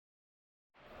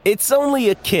It's only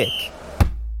a kick,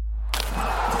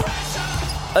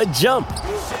 a jump,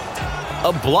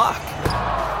 a block.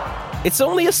 It's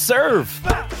only a serve.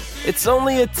 It's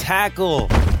only a tackle,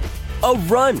 a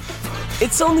run.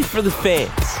 It's only for the fans.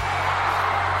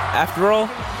 After all,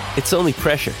 it's only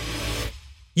pressure.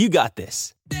 You got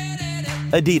this.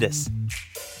 Adidas.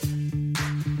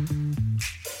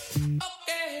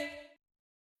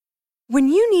 When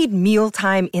you need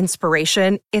mealtime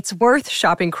inspiration, it's worth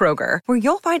shopping Kroger, where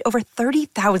you'll find over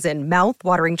 30,000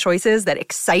 mouth-watering choices that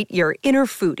excite your inner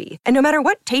foodie. And no matter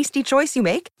what tasty choice you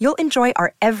make, you'll enjoy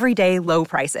our everyday low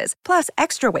prices, plus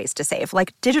extra ways to save,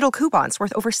 like digital coupons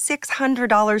worth over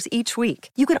 $600 each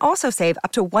week. You can also save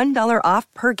up to $1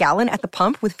 off per gallon at the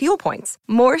pump with fuel points.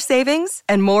 More savings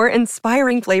and more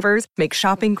inspiring flavors make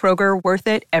shopping Kroger worth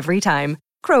it every time.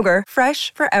 Kroger,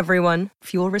 fresh for everyone.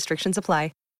 Fuel restrictions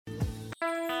apply.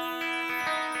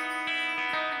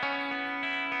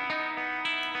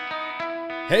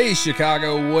 Hey,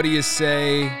 Chicago, what do you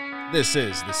say? This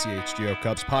is the CHGO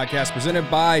Cubs podcast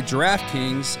presented by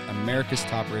DraftKings, America's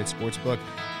top-rated sportsbook.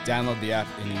 Download the app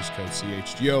and use code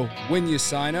CHGO when you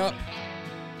sign up.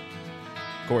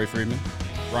 Corey Friedman,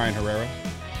 Ryan Herrera,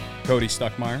 Cody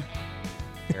Stuckmeyer.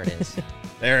 There it is.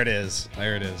 There it is.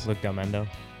 There it is. Luke Delmendo.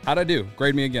 How'd I do?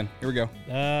 Grade me again. Here we go.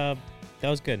 That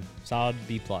was good. Solid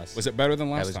B+. Was it better than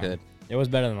last That was time? good. It was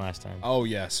better than last time. Oh,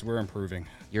 yes. We're improving.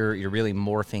 You're really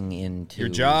morphing into Your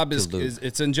job to is Luke.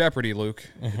 it's in jeopardy, Luke.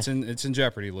 It's in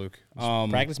jeopardy, Luke.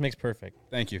 Practice makes perfect.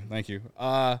 Thank you.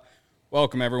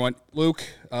 Welcome, everyone. Luke,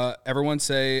 everyone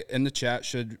say in the chat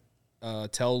should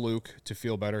tell Luke to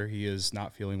feel better. He is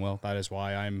not feeling well. That is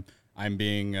why I'm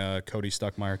being Cody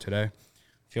Stuckmeyer today.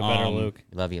 Feel better, Luke.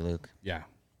 Love you, Luke. Yeah.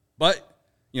 But,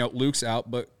 Luke's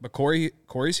out, but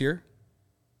Corey's here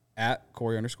at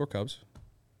Corey_Cubs.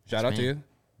 Shout out to you.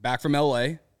 Back from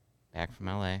LA. Back from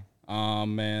LA.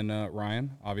 And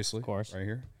Ryan, obviously. Of course. Right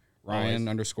here. Ryan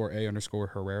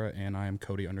 _A_Herrera, and I am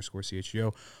Cody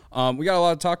 _CHGO. We got a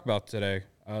lot to talk about today.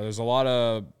 There's a lot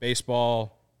of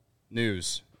baseball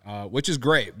news, which is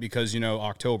great because,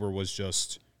 October was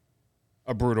just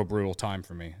a brutal time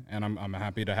for me, and I'm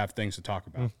happy to have things to talk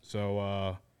about.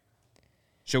 So,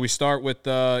 should we start with,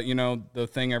 the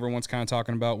thing everyone's kind of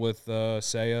talking about with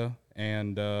Seiya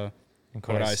and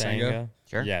Kodai Senga?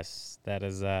 Sure. Yes, that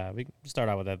is. We can start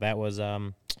out with that. That was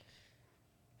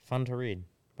fun to read.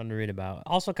 Fun to read about.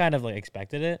 Also, kind of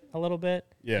expected it a little bit.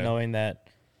 Yeah. Knowing that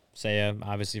Seiya,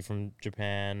 obviously from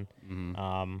Japan,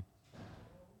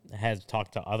 has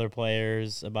talked to other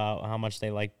players about how much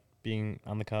they like being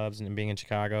on the Cubs and being in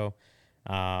Chicago,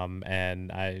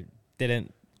 and I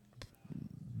didn't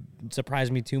surprise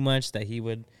me too much that he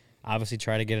would obviously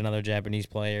try to get another Japanese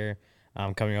player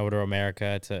coming over to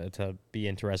America to be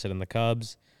interested in the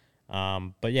Cubs.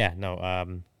 But yeah,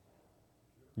 no,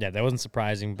 that wasn't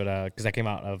surprising, but because that came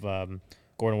out of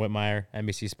Gordon Whitmire,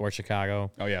 NBC Sports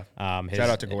Chicago. Oh, yeah. Shout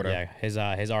out to Gordon.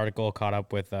 Yeah, his article caught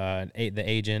up with the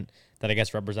agent that I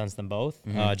guess represents them both,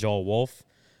 Joel Wolf.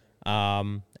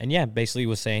 And yeah, basically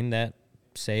was saying that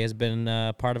Seiya has been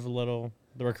part of the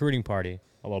recruiting party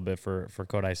a little bit for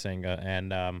Kodai Senga.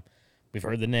 And we've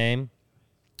heard the name.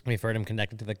 We've heard him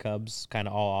connected to the Cubs kind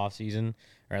of all off season,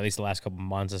 or at least the last couple of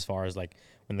months, as far as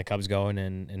when the Cubs go in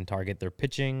and target their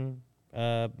pitching,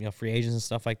 free agents and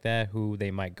stuff like that, who they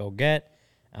might go get.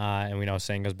 And we know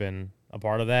Senga's been a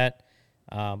part of that.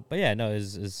 But yeah, no,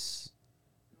 is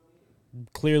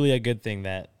clearly a good thing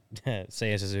that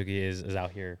Seiya Suzuki is out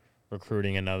here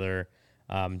recruiting another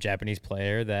Japanese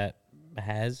player that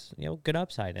has good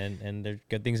upside, and there's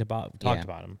good things talked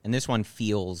about him. And this one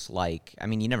feels like,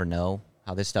 you never know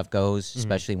how this stuff goes,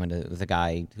 especially with a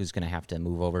guy who's going to have to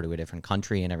move over to a different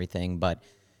country and everything. But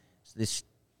this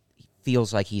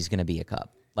feels like he's going to be a Cub.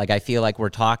 I feel like we're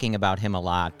talking about him a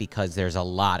lot because there's a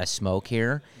lot of smoke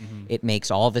here. It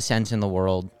makes all the sense in the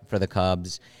world for the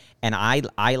Cubs. And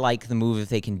I like the move if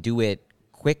they can do it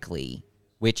quickly,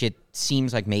 which it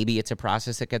seems like maybe it's a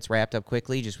process that gets wrapped up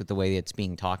quickly just with the way it's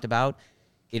being talked about.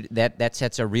 That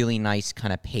sets a really nice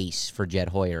kind of pace for Jed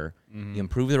Hoyer. You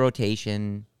improve the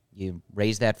rotation, you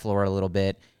raise that floor a little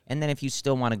bit, and then if you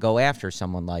still want to go after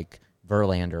someone like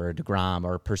Verlander or DeGrom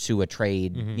or pursue a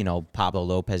trade, Pablo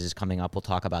Lopez is coming up. We'll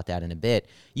talk about that in a bit.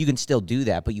 You can still do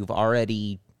that, but you've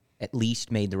already at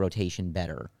least made the rotation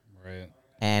better. Right.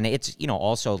 And it's,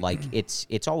 also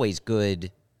it's always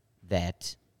good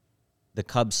that the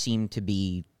Cubs seem to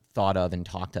be thought of and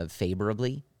talked of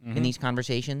favorably in these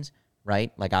conversations,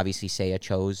 right? Obviously Seiya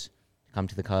chose to come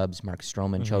to the Cubs. Marcus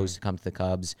Stroman chose to come to the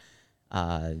Cubs.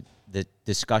 The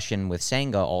discussion with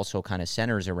Senga also kind of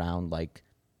centers around,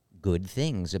 good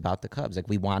things about the Cubs. Like,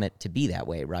 we want it to be that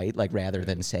way, right? Like, rather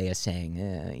than saying,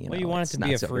 well, you want it to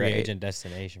be a free agent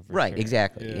destination, for right? sure.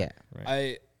 Exactly. Yeah.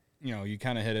 Right. You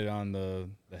kind of hit it on the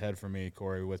head for me,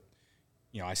 Corey. With,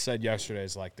 I said yesterday,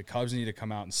 is like the Cubs need to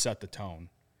come out and set the tone,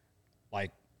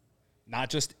 like not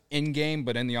just in game,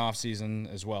 but in the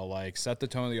offseason as well. Like, set the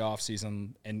tone of the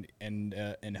offseason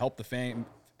and help the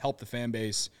fan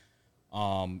base.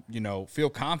 Feel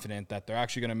confident that they're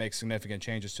actually going to make significant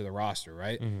changes to the roster,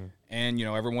 right? Mm-hmm. And,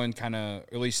 everyone kind of,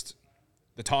 at least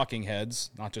the talking heads,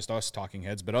 not just us talking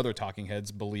heads, but other talking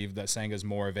heads believe that Senga's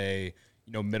more of a,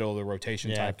 middle of the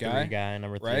rotation type guy.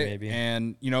 Number 3, right? maybe.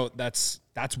 And, that's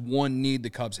one need the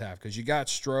Cubs have, because you got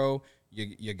Stroh,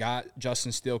 you got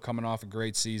Justin Steele coming off a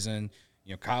great season.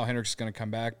 Kyle Hendricks is going to come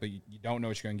back, but you don't know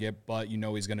what you're going to get, but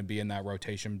he's going to be in that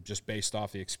rotation just based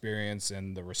off the experience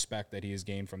and the respect that he has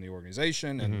gained from the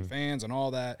organization and the fans and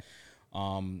all that.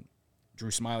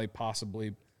 Drew Smiley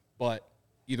possibly, but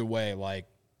either way, like,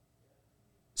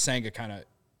 Senga kind of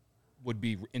would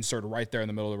be inserted right there in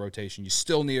the middle of the rotation. You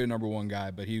still need a number 1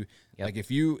 guy, but like,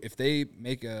 if they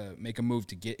make a move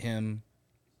to get him,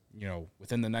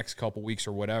 within the next couple weeks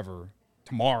or whatever,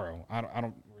 tomorrow, I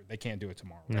don't. They can't do it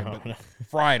tomorrow, right? But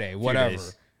Friday, whatever.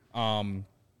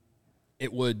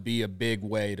 It would be a big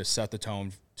way to set the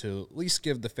tone to at least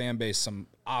give the fan base some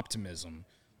optimism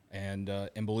and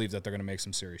believe that they're going to make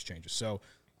some serious changes. So,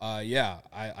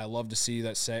 I love to see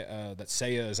that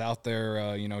Seiya is out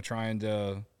there, trying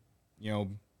to,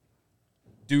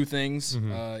 do things,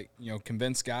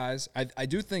 convince guys. I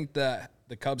do think that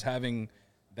the Cubs having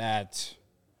that,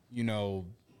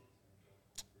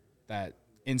 that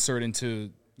insert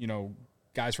into,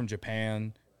 guys from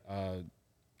Japan,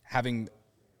 having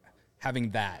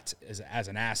that as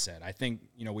an asset. I think,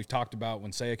 we've talked about when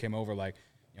Seiya came over, like,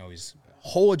 his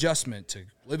whole adjustment to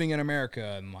living in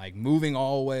America and, like, moving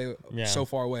all the way so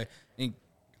far away. And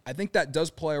I think that does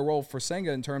play a role for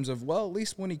Senga in terms of, well, at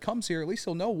least when he comes here, at least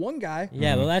he'll know one guy.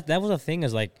 Yeah, well, that was the thing,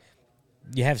 is, like,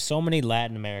 you have so many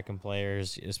Latin American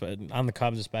players on the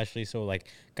Cubs, especially. So, like,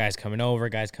 guys coming over,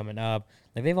 guys coming up,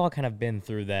 like, they've all kind of been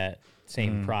through that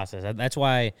same process. That's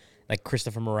why, like,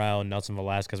 Christopher Morel and Nelson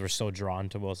Velasquez were so drawn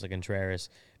to Wilson Contreras,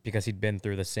 because he'd been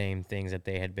through the same things that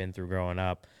they had been through growing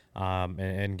up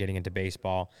and getting into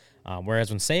baseball. Whereas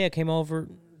when Seiya came over,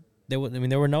 there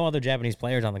were no other Japanese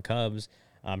players on the Cubs.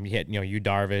 You had, Yu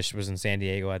Darvish was in San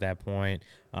Diego at that point.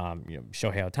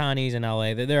 Shohei Ohtani's in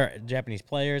LA. There are Japanese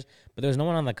players, but there was no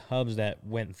one on the Cubs that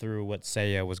went through what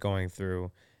Seiya was going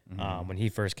through when he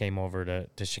first came over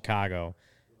to Chicago.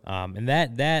 And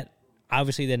that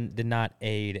obviously then did not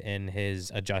aid in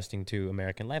his adjusting to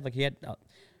American life. Like, he had, I'm not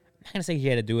gonna say he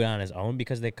had to do it on his own,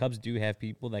 because the Cubs do have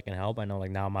people that can help. I know, like,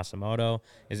 now Masamoto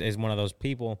is one of those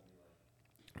people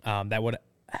that would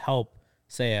help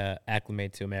Seiya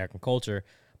acclimate to American culture,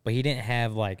 but he didn't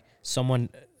have, like, someone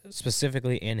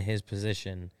specifically in his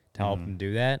position to help him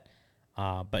do that.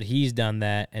 But he's done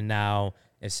that, and now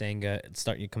if Senga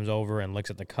comes over and looks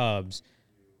at the Cubs,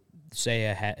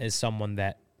 Seiya is someone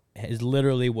that is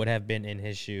literally would have been in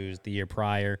his shoes the year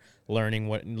prior,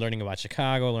 learning about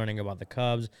Chicago, learning about the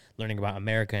Cubs, learning about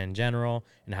America in general,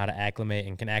 and how to acclimate,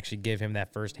 and can actually give him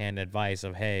that firsthand advice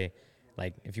of, hey,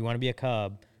 like, if you want to be a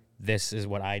Cub, this is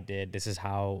what I did. This is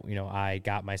how, I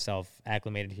got myself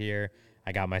acclimated here.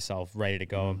 I got myself ready to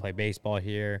go and play baseball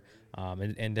here,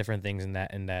 and different things in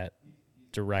that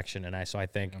direction. And I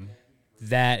think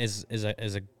that is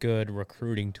a good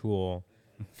recruiting tool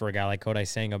for a guy like Kodai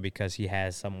Senga, because he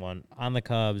has someone on the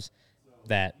Cubs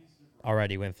that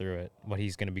already went through it, what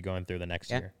he's going to be going through the next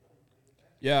year.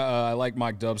 Yeah, I like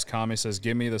Mike Dubb's comment. He says,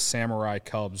 give me the Samurai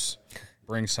Cubs.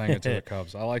 Bring Senga to the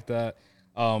Cubs. I like that.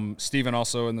 Steven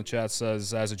also in the chat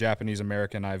says, as a Japanese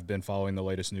American, I've been following the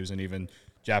latest news, and even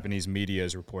Japanese media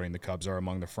is reporting the Cubs are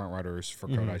among the front runners for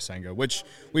Kodai Senga, which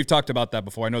we've talked about that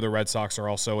before. I know the Red Sox are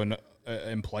also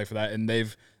in play for that, and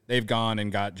they've gone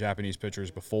and got Japanese pitchers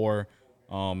before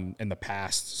in the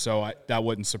past, so that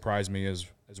wouldn't surprise me as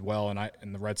well.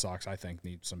 And the Red Sox, I think,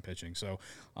 need some pitching. So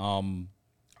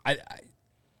I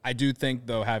do think,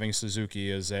 though, having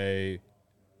Suzuki is a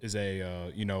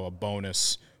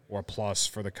bonus or a plus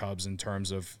for the Cubs in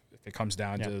terms of if it comes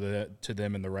down to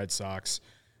them and the Red Sox.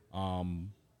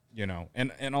 And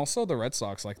also the Red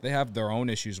Sox, like, they have their own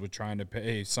issues with trying to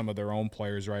pay some of their own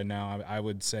players right now. I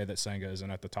would say that Senga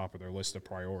isn't at the top of their list of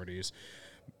priorities.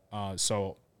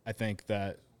 So I think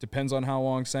that depends on how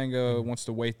long Senga wants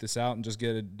to wait this out and just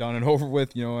get it done and over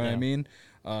with, you know what I mean?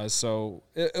 So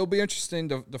it'll be interesting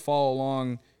to follow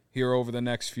along here over the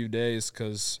next few days,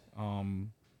 because,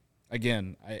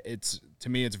 again, to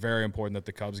me it's very important that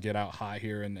the Cubs get out hot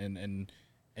here and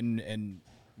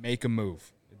make a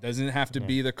move. doesn't have to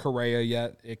be the Correa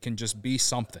yet. It can just be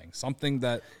something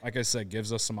that, like I said,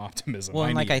 gives us some optimism. Well,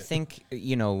 and I think,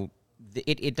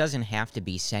 it doesn't have to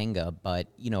be Senga, but,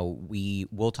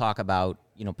 we'll talk about,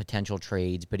 potential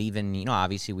trades. But even,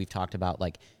 obviously we've talked about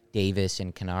like Davis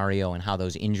and Canario and how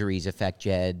those injuries affect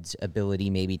Jed's ability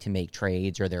maybe to make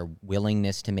trades or their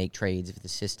willingness to make trades if the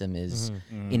system is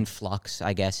in flux,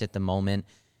 I guess, at the moment.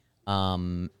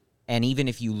 And even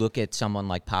if you look at someone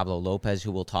like Pablo Lopez,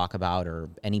 who we'll talk about, or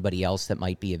anybody else that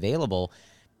might be available,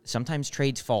 sometimes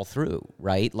trades fall through,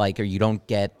 right? Like, or you don't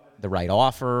get the right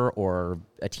offer, or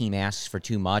a team asks for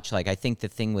too much. Like, I think the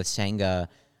thing with Senga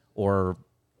or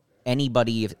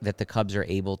anybody that the Cubs are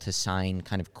able to sign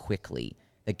kind of quickly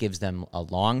that gives them a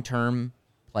long-term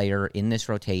player in this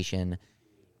rotation,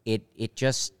 it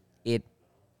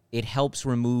helps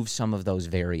remove some of those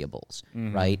variables,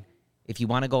 right? If you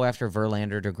want to go after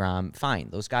Verlander, DeGrom, fine.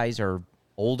 Those guys are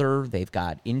older. They've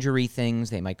got injury things.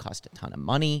 They might cost a ton of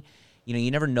money.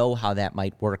 You never know how that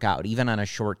might work out, even on a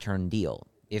short-term deal.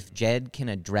 If Jed can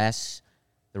address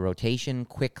the rotation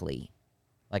quickly,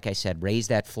 like I said, raise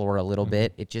that floor a little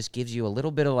bit, it just gives you a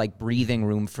little bit of like breathing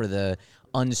room for the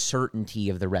uncertainty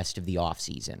of the rest of the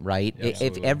offseason, right? Yeah,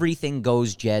 if everything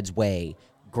goes Jed's way,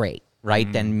 great.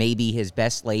 Right, then maybe his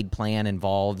best laid plan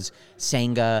involves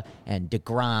Senga and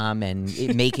DeGrom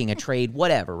and making a trade,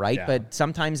 whatever, right? Yeah. But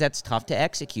sometimes that's tough to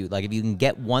execute. Like, if you can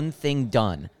get one thing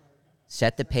done,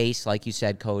 set the pace, like you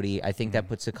said, Cody, I think that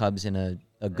puts the Cubs in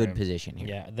a good position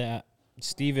here. Yeah,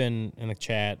 Steven in the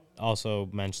chat also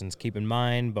mentions, keep in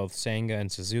mind, both Senga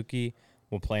and Suzuki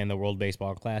will play in the World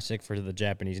Baseball Classic for the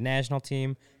Japanese national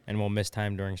team and will miss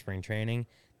time during spring training.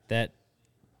 That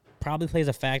probably plays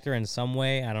a factor in some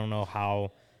way. I don't know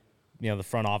how, the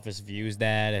front office views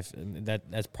that. If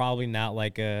that's probably not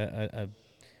like a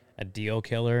deal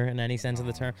killer in any sense of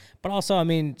the term. But also,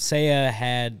 Seiya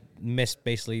had missed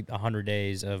basically 100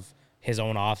 days of his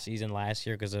own offseason last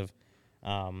year because of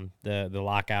the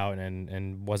lockout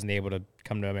and wasn't able to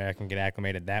come to America and get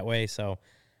acclimated that way. So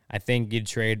I think you'd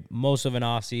trade most of an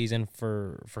offseason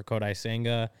for Kodai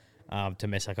Senga. To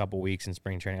miss a couple weeks in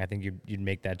spring training. I think you'd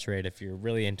make that trade if you're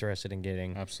really interested in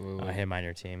getting him on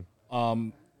your team.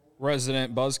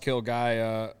 Resident Buzzkill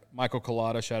guy, Michael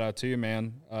Collada, shout out to you,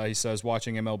 man. He says,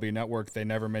 watching MLB Network, they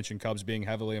never mention Cubs being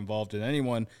heavily involved in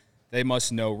anyone. They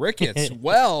must know Ricketts.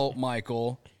 Well,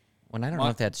 Michael. Well, I don't know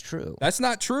if that's true. That's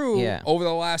not true over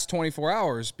the last 24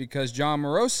 hours because John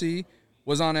Morosi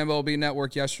was on MLB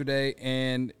Network yesterday,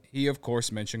 and he, of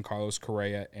course, mentioned Carlos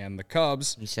Correa and the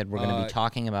Cubs. He said we're going to be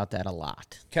talking about that a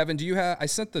lot. Kevin, do you have – I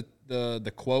sent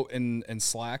the quote in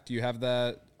Slack. Do you have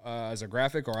that as a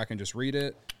graphic, or I can just read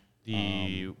it?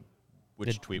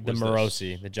 Which tweet was the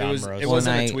Morosi, this? the John Morosi. It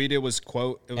wasn't a tweet. It was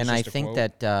quote. It was and just I think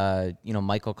quote. that,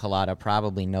 Michael Collada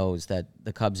probably knows that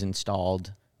the Cubs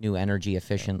installed new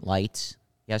energy-efficient lights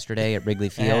yesterday at Wrigley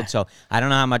Field. So I don't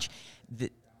know how much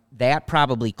that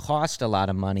probably cost a lot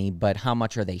of money, but how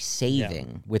much are they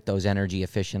saving with those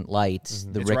energy-efficient lights?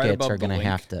 The It's Ricketts right are going to link.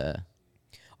 have to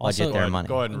Also, budget their money.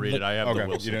 Go ahead and read it. I have Okay. the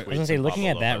Wilson I was tweet. I was going to say, from looking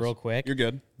Pablo at that Lopez. real quick, You're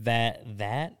good.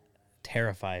 That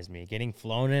terrifies me. Getting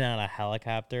flown in on a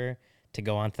helicopter to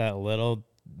go onto that little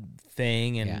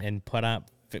thing and put up.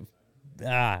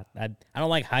 I don't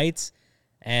like heights,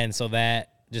 and so that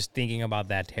just thinking about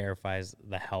that terrifies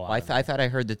the hell out of me. I thought I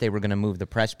heard that they were going to move the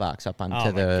press box up onto Oh,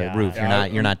 my the God. roof. Yeah,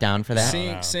 You're not down for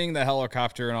that? Seeing the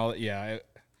helicopter and all that, yeah.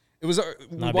 It was.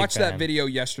 We Not a big watched that fan. video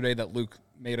yesterday that Luke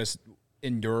made us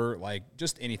endure. Like,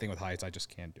 just anything with heights, I just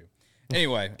can't do.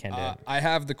 Anyway, Can't do it. I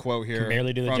have the quote here. Can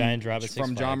barely do the from, giant drop at Six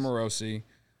from John Flags. Morosi.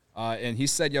 And he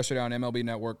said yesterday on MLB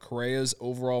Network, Correa's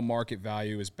overall market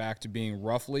value is back to being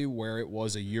roughly where it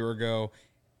was a year ago.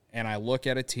 And I look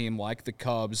at a team like the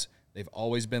Cubs. They've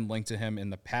always been linked to him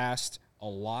in the past a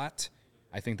lot.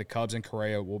 I think the Cubs and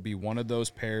Correa will be one of those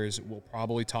pairs we'll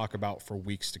probably talk about for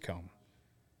weeks to come.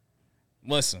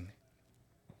 Listen,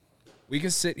 we can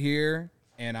sit here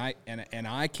and I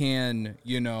can,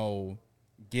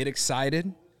 get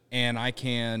excited, and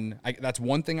that's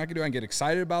one thing I can do. I can get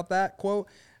excited about that quote,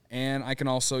 and I can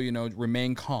also,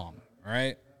 remain calm, all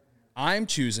right? I'm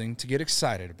choosing to get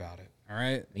excited about it, all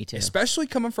right? Me too. Especially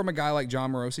coming from a guy like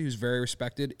John Morosi, who's very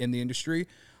respected in the industry.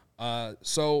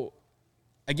 So,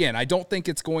 again, I don't think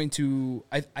it's going to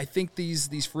 – I think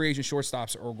these free agent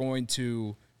shortstops are going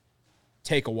to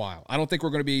take a while. I don't think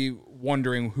we're going to be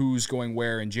wondering who's going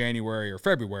where in January or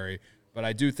February, but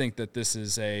I do think that this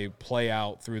is a play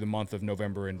out through the month of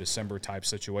November and December type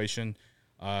situation.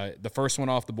 The first one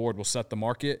off the board will set the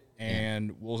market,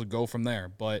 and we'll go from there.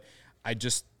 But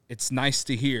it's nice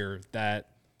to hear that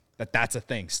that's a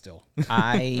thing still.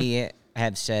 I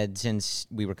have said since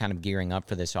we were kind of gearing up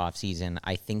for this offseason,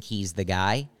 I think he's the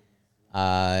guy.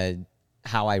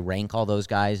 How I rank all those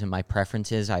guys and my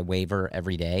preferences, I waver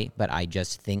every day, but I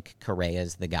just think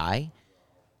Correa's the guy.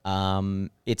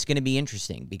 It's going to be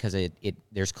interesting because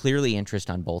there's clearly interest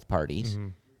on both parties,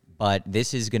 but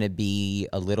this is going to be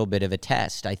a little bit of a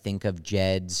test, I think, of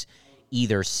Jed's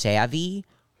either savvy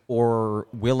or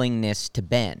willingness to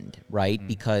bend, right?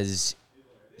 Because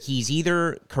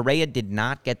Correa did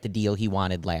not get the deal he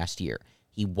wanted last year.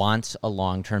 He wants a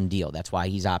long-term deal. That's why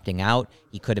he's opting out.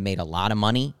 He could have made a lot of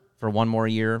money for one more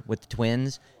year with the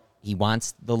Twins. He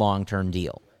wants the long-term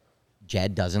deal.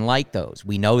 Jed doesn't like those.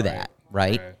 We know that,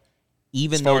 right?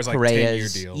 Even as far though as, like,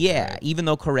 Correa's 10-year deals, yeah, right? even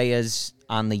though Correa's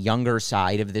on the younger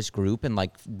side of this group and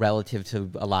like relative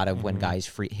to a lot of when guys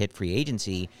hit free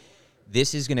agency,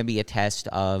 this is going to be a test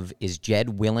of, is Jed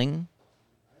willing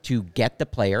to get the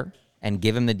player and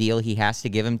give him the deal he has to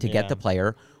give him to get the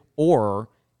player, or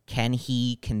can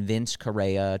he convince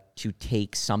Correa to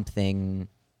take something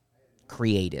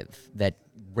creative that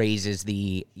raises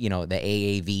the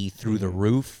AAV through the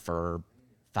roof for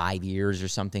 5 years or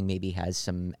something, maybe has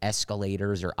some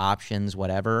escalators or options,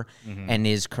 whatever, and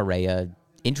is Correa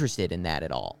interested in that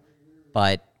at all?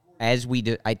 But as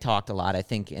I talked a lot, I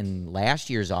think, in last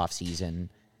year's offseason,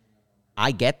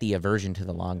 I get the aversion to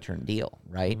the long-term deal,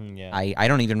 right? I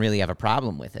don't even really have a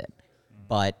problem with it.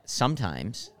 But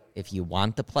sometimes, if you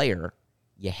want the player,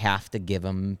 you have to give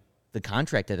them the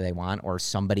contract that they want, or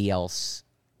somebody else,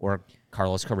 or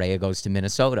Carlos Correa goes to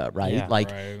Minnesota, right?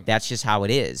 Yeah, that's just how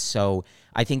it is. So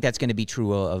I think that's going to be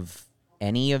true of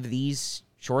any of these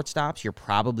shortstops. You're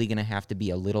probably going to have to be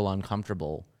a little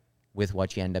uncomfortable with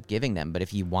what you end up giving them. But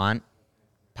if you want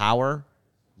power,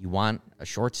 you want a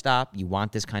shortstop, you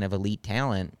want this kind of elite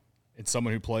talent, It's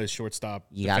someone who plays shortstop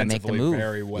you got to make the defensively move.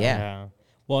 very well. Yeah.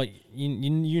 Well,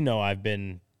 you know, I've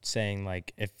been saying,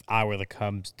 like, if I were the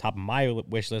Cubs, top of my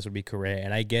wish list would be Correa,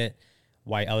 and I get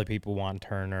why other people want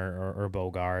Turner or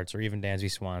Bogarts or even Dansby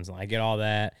Swanson. I get all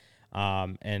that.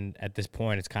 And at this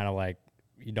point, it's kind of like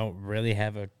you don't really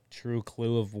have a true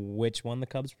clue of which one the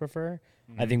Cubs prefer.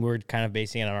 I think we're kind of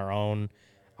basing it on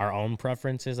our own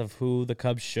preferences of who the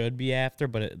Cubs should be after,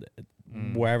 but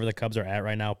wherever the Cubs are at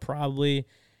right now probably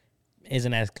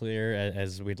isn't as clear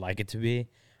as we'd like it to be.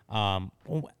 I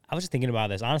was just thinking about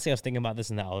this. Honestly, I was thinking about this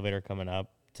in the elevator coming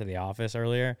up to the office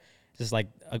earlier. Just like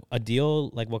a deal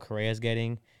like what Correa's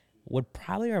getting would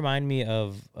probably remind me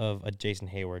of a Jason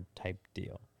Hayward type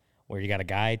deal, where you got a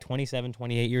guy 27,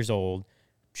 28 years old,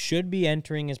 should be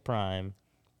entering his prime.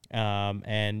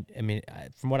 And I mean,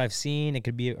 from what I've seen, it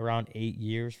could be around 8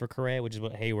 years for Correa, which is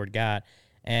what Hayward got.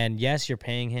 And yes, you're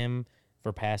paying him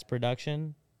for past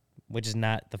production, which is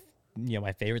not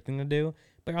my favorite thing to do.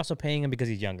 But you're also paying him because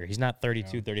he's younger. He's not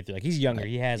 32, 33. Like, he's younger.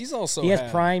 He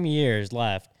has prime years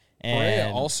left. Correa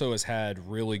And also has had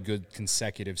really good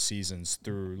consecutive seasons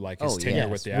through like his tenure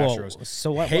with the Well, Astros.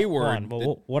 so what, Hayward,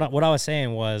 what I was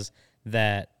saying was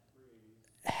that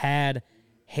had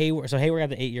Hayward, so Hayward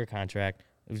had the 8-year contract.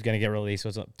 It was going to get released, so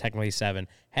it's technically 7.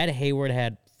 Had Hayward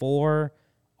had 4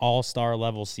 all-star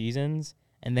level seasons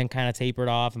and then kind of tapered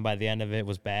off, and by the end of it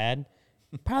was bad,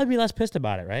 probably be less pissed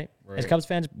about it, right? As Cubs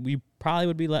fans, we probably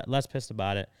would be less pissed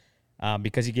about it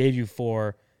because he gave you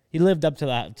 4. He lived up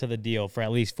to the deal for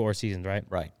at least 4 seasons, right?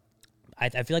 Right. I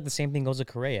feel like the same thing goes to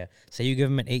Correa. Say you give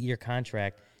him an 8-year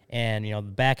contract, and the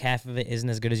back half of it isn't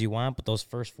as good as you want, but those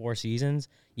first 4 seasons,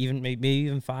 even maybe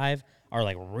even 5, are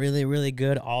like really, really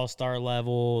good, all-star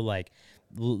level, like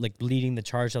leading the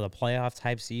charge to the playoff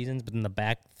type seasons. But then the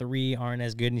back 3 aren't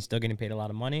as good, and he's still getting paid a lot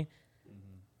of money.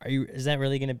 Is that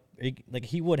really going to, like,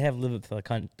 he would have lived up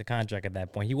to the contract at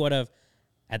that point. He would have,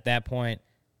 at that point,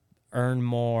 earned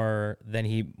more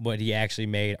than what he actually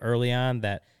made early on.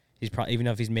 That he's probably, even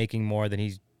if he's making more than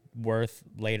he's worth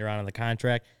later on in the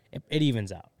contract, it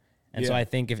evens out. And so I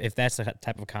think if that's the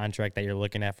type of contract that you're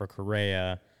looking at for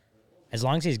Correa, as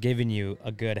long as he's giving you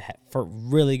a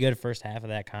really good first half of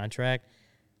that contract,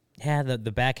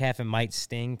 the back half, it might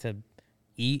sting to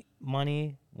eat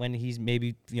money when he's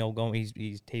maybe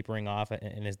he's tapering off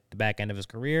in the back end of his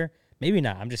career. Maybe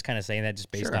not. I'm just kind of saying that just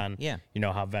based on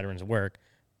how veterans work.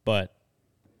 But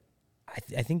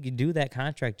I think you do that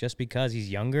contract just because he's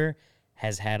younger,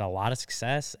 has had a lot of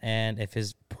success, and if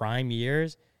his prime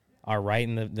years are right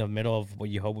in the middle of what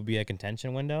you hope would be a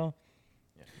contention window.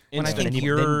 And I think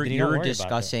you're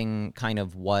discussing kind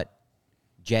of what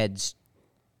Jed's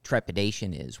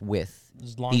trepidation is with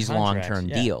these long-term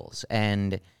deals.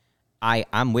 And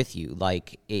I'm with you.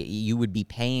 Like, you would be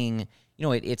paying,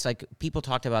 it's like people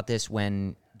talked about this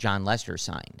when John Lester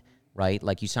signed, right?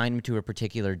 Like, you signed him to a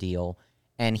particular deal,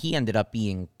 and he ended up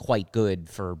being quite good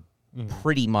for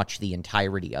pretty much the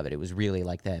entirety of it. It was really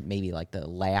like maybe like the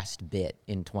last bit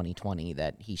in 2020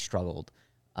 that he struggled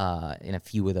in a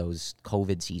few of those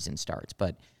COVID season starts.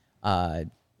 But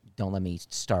don't let me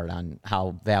start on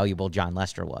how valuable John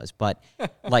Lester was. But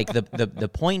like the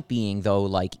point being, though,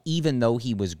 like even though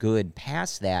he was good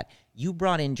past that, you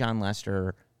brought in John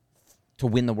Lester to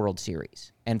win the World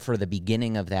Series and for the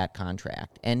beginning of that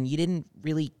contract, and you didn't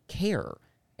really care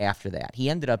after that. He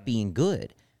ended up being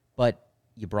good, but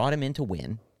you brought him in to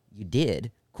win. You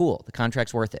did. Cool. The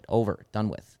contract's worth it. Over. Done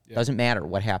with. Yeah. Doesn't matter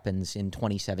what happens in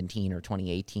 2017 or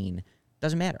 2018.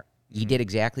 Doesn't matter. He did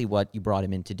exactly what you brought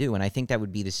him in to do, and I think that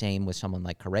would be the same with someone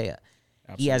like Correa.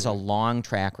 Absolutely. He has a long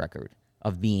track record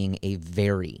of being a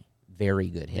very, very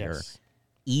good hitter. Yes.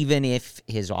 Even if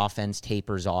his offense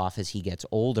tapers off as he gets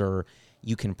older,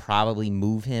 you can probably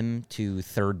move him to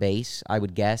third base, I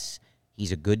would guess.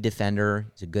 He's a good defender.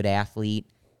 He's a good athlete.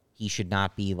 He should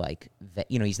not be like that.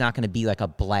 You know, he's not going to be like a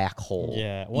black hole,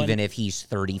 even if he's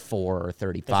 34 or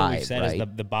 35. That's what we've said, right?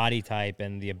 Is the body type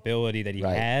and the ability that he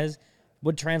has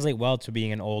would translate well to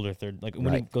being an older third, like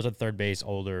when he goes to third base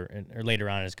older or later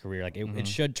on in his career. Like it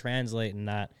should translate and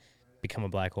not become a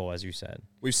black hole, as you said.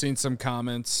 We've seen some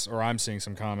comments, or I'm seeing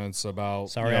some comments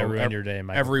about. Sorry, I ruined your day,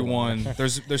 Mike. Everyone,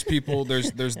 there's people,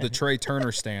 there's the Trey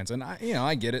Turner stance, and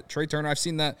I get it. Trey Turner, I've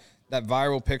seen that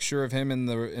viral picture of him in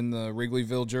the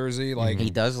Wrigleyville jersey. Like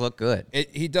he does look good.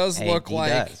 He does look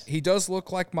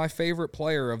like my favorite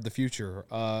player of the future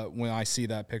when I see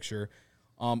that picture.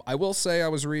 I will say I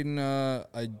was reading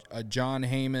a John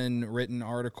Heyman written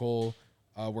article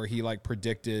where he like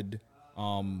predicted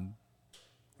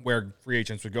where free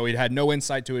agents would go. He had no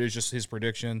insight to it. It was just his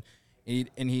prediction.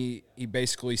 He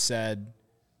basically said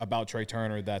about Trey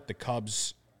Turner that the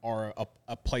Cubs are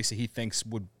a place that he thinks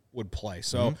would play.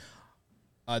 So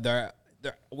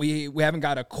we haven't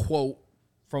got a quote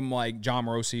from like John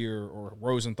Morosi or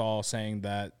Rosenthal saying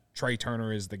that Trey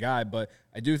Turner is the guy, but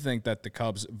I do think that the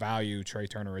Cubs value Trey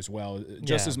Turner as well,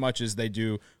 just as much as they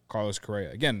do Carlos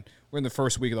Correa. Again, we're in the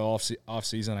first week of the off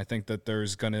season. I think that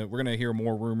we're gonna hear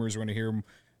more rumors. We're gonna hear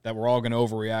that we're all gonna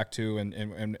overreact to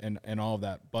and all of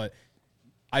that. But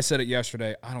I said it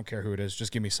yesterday. I don't care who it is.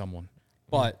 Just give me someone.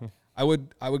 But I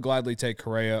would gladly take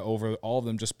Correa over all of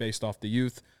them just based off the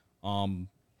youth, and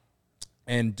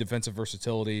defensive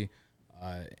versatility,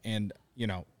 and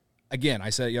again,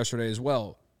 I said it yesterday as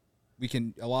well.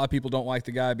 A lot of people don't like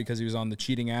the guy because he was on the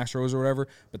cheating Astros or whatever,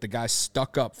 but the guy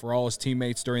stuck up for all his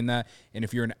teammates during that. And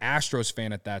if you're an Astros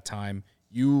fan at that time,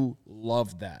 you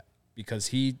loved that because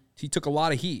he took a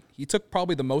lot of heat. He took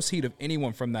probably the most heat of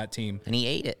anyone from that team. And he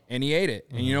ate it. And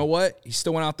you know what? He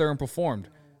still went out there and performed.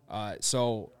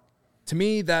 So to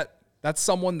me, that's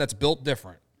someone that's built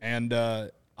different. And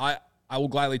I will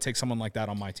gladly take someone like that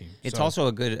on my team. It's also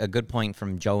a good point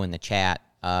from Joe in the chat.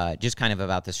 Just kind of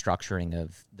about the structuring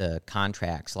of the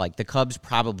contracts. Like the Cubs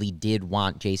probably did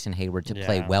want Jason Hayward to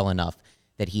play well enough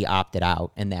that he opted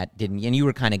out, and that didn't. And you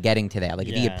were kind of getting to that. Like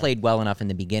if he had played well enough in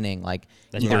the beginning, like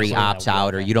either he opts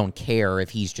out or you don't care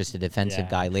if he's just a defensive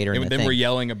guy later in the thing. Then we're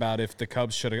yelling about if the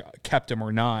Cubs should have kept him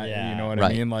or not. You know what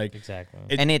I mean? Like exactly.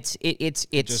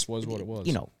 It just was what it was.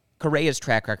 You know, Correa's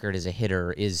track record as a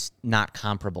hitter is not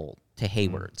comparable to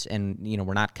Hayward's, and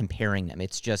we're not comparing them.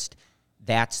 It's just.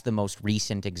 That's the most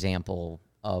recent example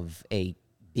of a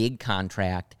big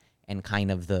contract and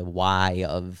kind of the why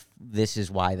of this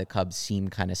is why the Cubs seem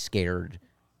kind of scared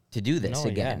to do this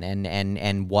again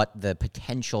and what the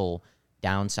potential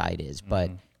downside is. But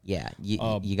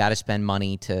you got to spend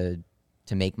money to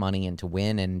make money and to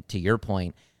win. And to your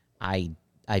point,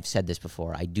 I've said this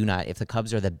before. I do not. If the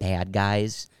Cubs are the bad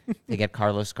guys, they get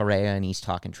Carlos Correa and he's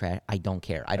talking trash. I don't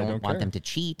care. I don't want them to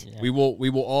cheat. Yeah. We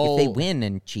will all. If they win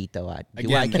and cheat, though,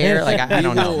 do I care? Like I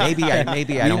don't know. Maybe I don't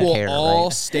care. We will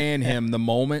all stand him the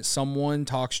moment someone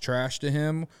talks trash to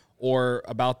him or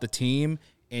about the team,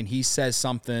 and he says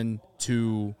something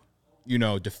to,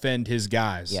 defend his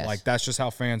guys. Yes. Like that's just how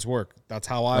fans work. That's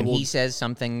how when he says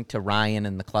something to Ryan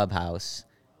in the clubhouse.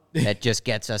 That just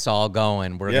gets us all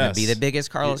going. We're going to be the biggest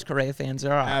Carlos Correa fans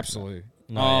there are. Absolutely.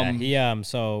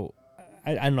 So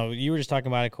I don't know. You were just talking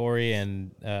about it, Corey,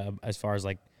 and as far as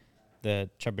like the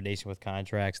trepidation with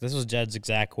contracts, this was Jed's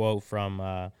exact quote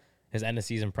from his end of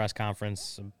season press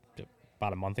conference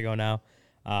about a month ago now.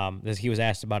 He was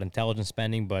asked about intelligent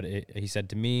spending, but he said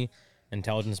to me,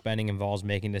 intelligent spending involves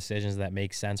making decisions that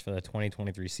make sense for the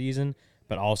 2023 season,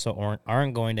 but also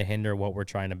aren't going to hinder what we're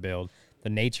trying to build. The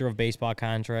nature of baseball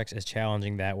contracts is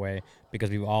challenging that way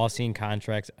because we've all seen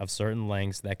contracts of certain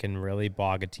lengths that can really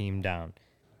bog a team down.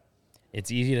 It's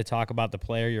easy to talk about the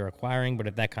player you're acquiring, but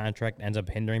if that contract ends up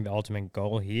hindering the ultimate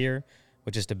goal here,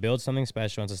 which is to build something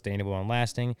special and sustainable and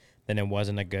lasting, then it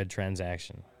wasn't a good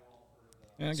transaction.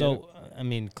 Yeah, So, I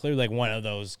mean, clearly, like, one of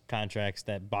those contracts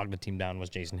that bogged the team down was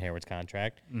Jason Hayward's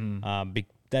contract.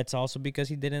 That's also because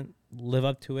he didn't live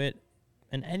up to it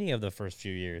in any of the first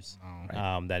few years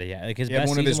that he had. Like, his best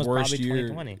one of season his was worst probably years.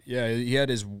 2020. Yeah, he had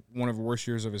one of the worst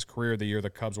years of his career the year the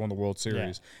Cubs won the World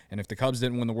Series. And if the Cubs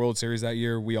didn't win the World Series that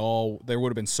year, there would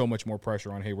have been so much more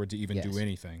pressure on Hayward to even do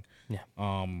anything.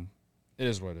 Yeah. It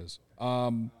is what it is.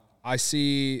 I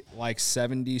see like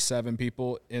 77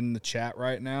 people in the chat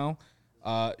right now.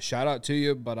 Shout out to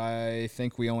you, but I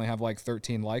think we only have like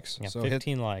 13 likes. Yeah, so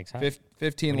 15 likes. Huh?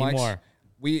 15 We need likes. more.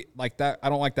 We like that. I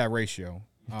don't like that ratio.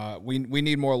 We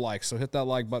need more likes. So hit that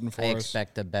like button for I us.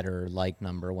 expect a better like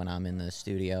number when I'm in the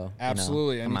studio.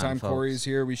 Absolutely. Come on, Anytime folks. Corey's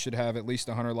here, we should have at least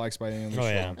 100 likes by the end of the show.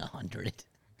 Yeah. 100.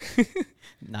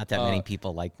 Not that many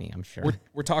people like me, I'm sure.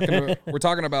 We're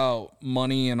talking about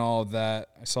money and all of that.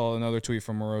 I saw another tweet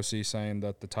from Morosi saying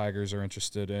that the Tigers are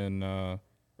interested in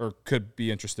or could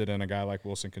be interested in a guy like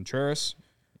Wilson Contreras.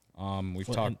 We've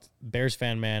talked. Bears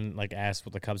fan man like asked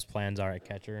what the Cubs' plans are at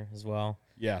catcher as well.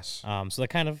 Yes. So that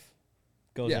kind of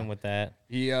goes in with that.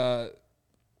 He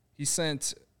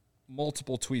sent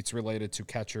multiple tweets related to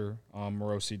catcher.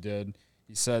 Morosi did.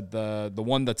 He said the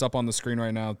one that's up on the screen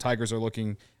right now, Tigers are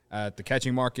looking at the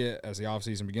catching market as the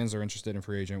offseason begins. They're interested in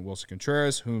free agent Wilson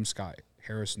Contreras, whom Scott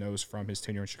Harris knows from his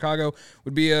tenure in Chicago.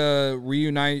 Would be a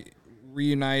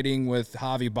reuniting with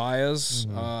Javi Baez.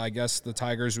 I guess the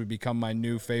Tigers would become my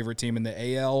new favorite team in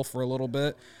the AL for a little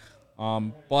bit.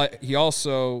 But he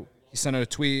sent a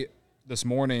tweet this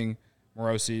morning,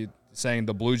 Morosi, saying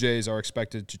the Blue Jays are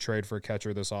expected to trade for a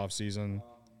catcher this offseason,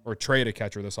 or trade a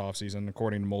catcher this offseason,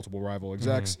 according to multiple rival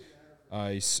execs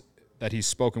that he's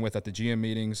spoken with at the GM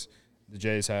meetings. The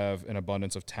Jays have an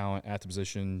abundance of talent at the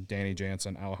position: Danny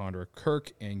Jansen, Alejandro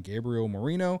Kirk, and Gabriel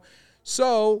Moreno.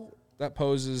 So that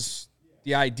poses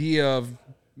the idea of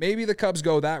maybe the Cubs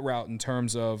go that route in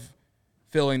terms of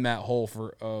filling that hole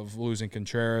of losing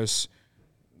Contreras.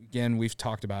 Again, we've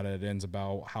talked about it at ends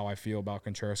about how I feel about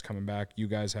Contreras coming back. You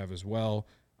guys have as well.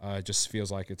 It just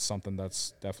feels like it's something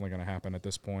that's definitely going to happen at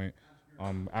this point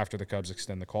after the Cubs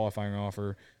extend the qualifying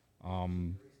offer. How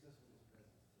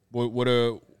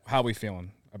are we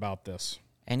feeling about this?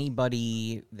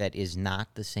 Anybody that is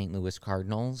not the St. Louis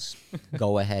Cardinals,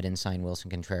 go ahead and sign Wilson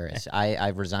Contreras.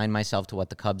 I've resigned myself to what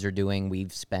the Cubs are doing.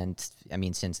 We've spent,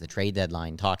 since the trade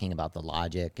deadline, talking about the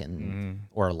logic and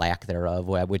or lack thereof,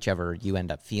 whichever you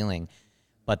end up feeling.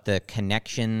 But the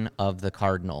connection of the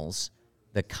Cardinals,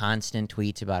 the constant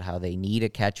tweets about how they need a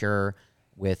catcher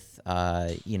with,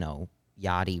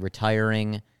 Yachty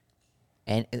retiring,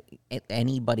 and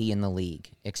anybody in the league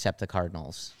except the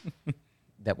Cardinals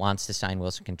that wants to sign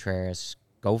Wilson Contreras,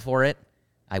 go for it.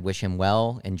 I wish him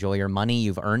well. Enjoy your money.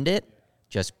 You've earned it.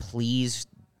 Just please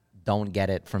don't get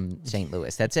it from St.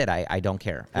 Louis. That's it. I don't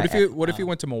care. What if he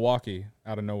went to Milwaukee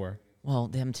out of nowhere? Well,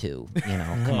 them too.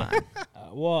 Come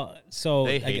on. So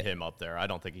they hate him up there. I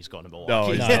don't think he's going to No,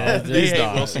 Milwaukee. he's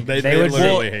not. They would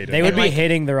literally hate him. They would be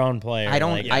hitting their own player. I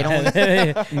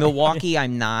don't. Milwaukee,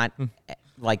 I'm not.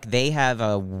 Like, they have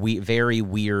a very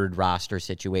weird roster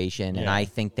situation, and I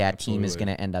think that team is going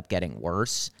to end up getting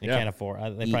worse. They can't afford.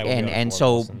 They probably won't And afford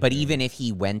so, Wilson. but even if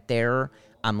he went there,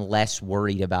 I'm less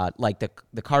worried about, like,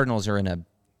 the Cardinals are in a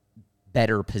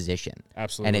better position.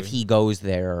 Absolutely. And if he goes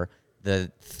there,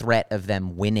 the threat of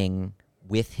them winning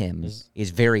with him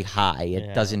is very high.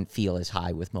 It doesn't feel as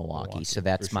high with Milwaukee. So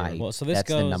that's that's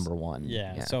the number one.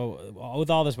 Yeah. So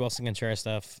with all this Wilson Contreras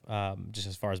stuff, just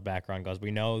as far as background goes, we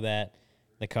know that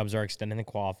the Cubs are extending the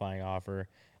qualifying offer.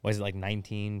 Was it like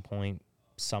 19 point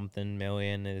something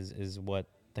million is what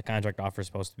the contract offer is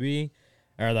supposed to be,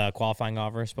 or the qualifying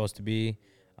offer is supposed to be.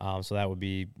 So that would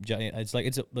be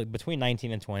it's between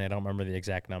 19 and 20. I don't remember the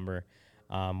exact number.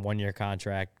 1 year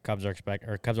contract. Cubs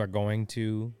are going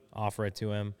to offer it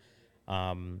to him.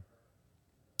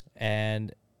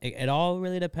 And it all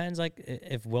really depends. Like,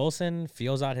 if Wilson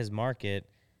feels out his market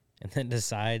and then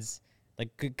decides, like,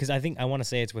 because I want to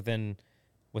say it's within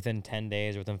 10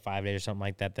 days or within 5 days or something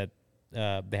like that,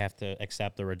 they have to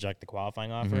accept or reject the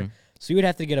qualifying offer. So you would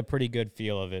have to get a pretty good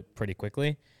feel of it pretty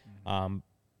quickly. But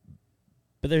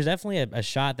there's definitely a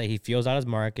shot that he feels out his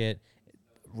market.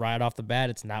 Right off the bat,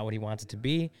 it's not what he wants it to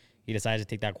be. He decides to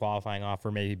take that qualifying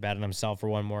offer, maybe bet on himself for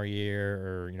one more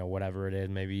year, or whatever it is.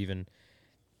 Maybe even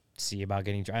see about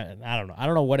getting. I don't know. I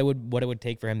don't know what it would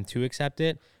take for him to accept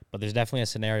it. But there's definitely a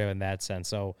scenario in that sense.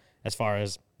 So as far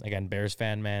as, again, Bears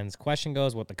fan man's question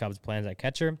goes, what the Cubs' plans at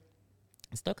catcher,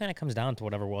 it still kind of comes down to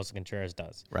whatever Wilson Contreras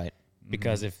does. Right.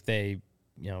 Because if they,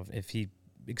 if he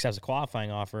accepts a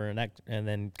qualifying offer and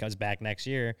then comes back next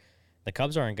year, the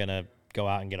Cubs aren't going to go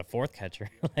out and get a fourth catcher.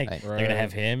 Like Right. they're going to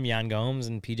have him, Yan Gomes,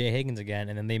 and PJ Higgins again,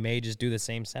 and then they may just do the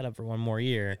same setup for one more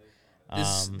year.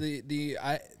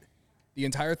 The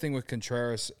entire thing with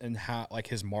Contreras and how like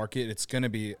his market, it's gonna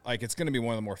be one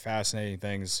of the more fascinating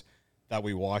things that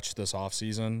we watch this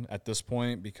offseason at this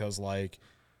point, because like,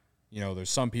 you know, there's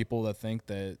some people that think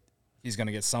that he's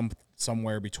gonna get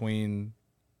somewhere between,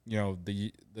 you know,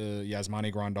 the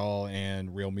Yasmani Grandal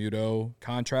and Real Muto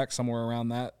contract, somewhere around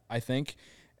that, I think.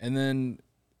 And then,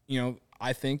 you know,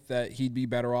 I think that he'd be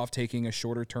better off taking a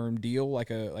shorter term deal, like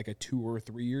a 2 or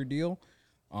 3 year deal.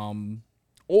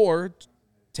 Or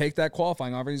take that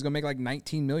qualifying offer. He's going to make like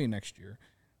 $19 million next year.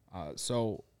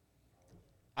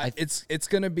 It's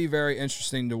going to be very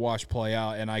interesting to watch play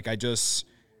out. And like,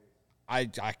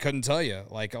 I couldn't tell you,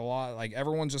 like, a lot, like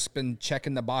everyone's just been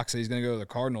checking the box that he's going to go to the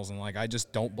Cardinals. And like, I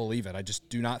just don't believe it. I just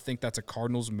do not think that's a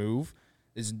Cardinals move.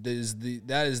 That is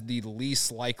the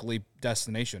least likely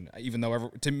destination, even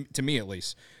though to me at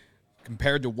least,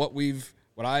 compared to what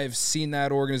I've seen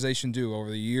that organization do over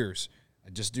the years. I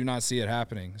just do not see it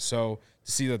happening. So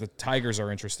to see that the Tigers are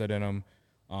interested in him,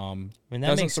 I mean, that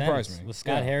doesn't makes surprise sense. me. With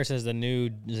Scott Harris as the new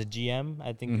GM,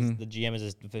 I think the GM is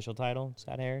his official title,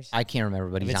 Scott Harris. I can't remember,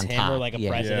 but If he's it's on him top. or like a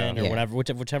president or whatever,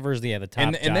 whichever is the top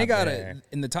and they job got there. it.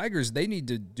 And the Tigers, they need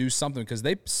to do something because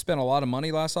they spent a lot of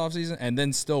money last offseason and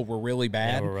then still were really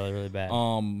bad. Yeah, we're really, really bad.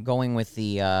 Going with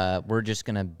the we're just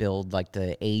going to build like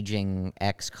the aging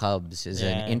ex-Cubs is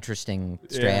an interesting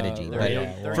strategy. Their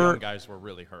But young guys were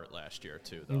really hurt last year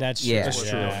too, though. That's true. yeah, That's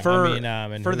true. For, I mean,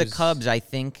 and for the who's- Cubs, I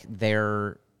think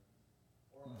their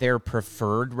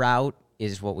preferred route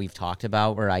is what we've talked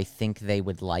about, where I think they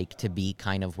would like to be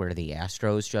kind of where the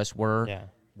Astros just were,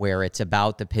 where it's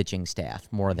about the pitching staff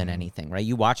more than anything, right?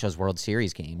 You watch those World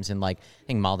Series games, and like I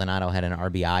think Maldonado had an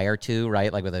RBI or two,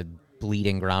 right? Like with a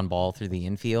bleeding ground ball through the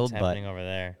infield. What's happening over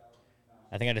there?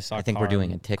 I think I just saw. I think we're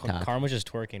doing a TikTok. Carm was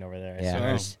just twerking over there.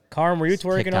 Yeah, So, Carm, were you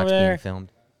twerking TikTok's over there? being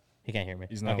filmed. He can't hear me.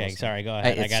 He's not okay, listening. sorry. Go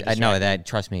ahead. I got I distracted. know that.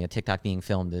 Trust me, a TikTok being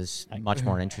filmed is much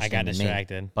more interesting. got than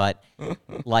distracted. Me. But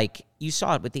like you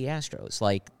saw it with the Astros,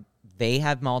 like they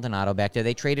have Maldonado back there.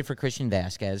 They traded for Christian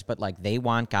Vasquez, but like they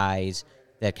want guys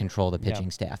that control the pitching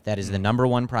staff. That is the number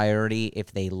one priority.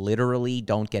 If they literally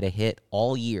don't get a hit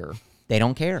all year, they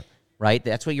don't care, right?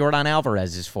 That's what Yordan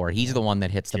Alvarez is for. He's the one that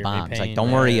hits the Jeremy bombs. Payne, Like,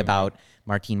 don't worry about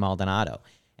Martin Maldonado.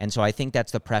 And so I think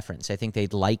that's the preference. I think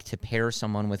they'd like to pair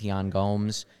someone with Yan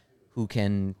Gomes who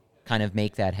can kind of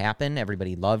make that happen.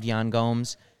 Everybody loved Yan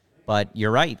Gomes. But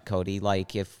you're right, Cody.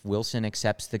 Like, if Wilson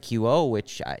accepts the QO,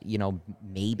 which,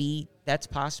 maybe that's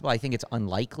possible. I think it's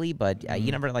unlikely, but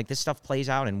you never, like, this stuff plays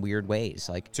out in weird ways.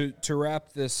 Like, To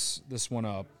wrap this one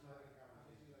up,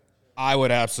 I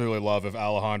would absolutely love if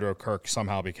Alejandro Kirk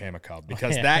somehow became a Cub,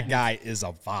 because that guy is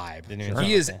a vibe.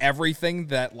 He is everything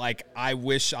that, like, I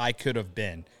wish I could have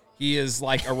been. He is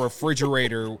like a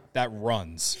refrigerator that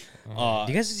runs. Do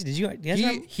you guys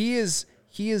remember?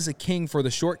 He is a king for the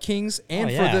short kings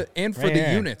and for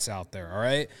the units out there. All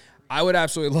right, I would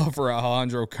absolutely love for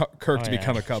Alejandro Kirk to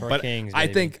become a Cub, Short but kings, I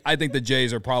baby. think the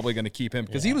Jays are probably going to keep him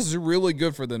because he was really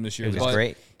good for them this year. He was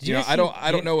great. You know,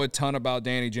 I don't know a ton about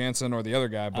Danny Jansen or the other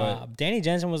guy, but Danny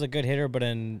Jensen was a good hitter, but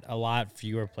in a lot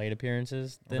fewer plate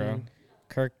appearances than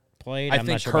Kirk played. I I'm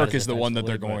think not sure about Kirk his is the one that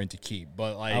they're defensively, going to keep.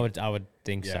 But like, I would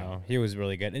think so. He was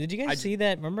really good. And did you guys see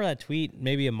that? Remember that tweet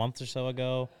maybe a month or so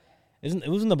ago? It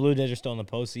was when the Blue Jays are still in the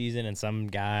postseason, and some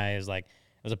guy is like,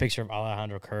 it was a picture of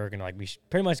Alejandro Kirk, and like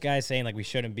pretty much guys saying like we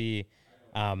shouldn't be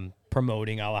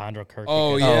promoting Alejandro Kirk.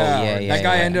 Oh because- yeah, that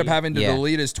guy yeah. ended up having to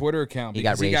delete his Twitter account He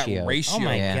got because he got ratio. ratio. Oh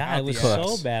my Yeah. god, it was Cooked.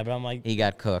 so bad. But I'm like, he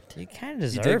got cooked. you kind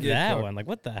of did deserve get that cooked. one. Like,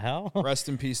 what the hell? Rest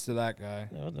in peace to that guy.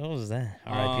 What was that?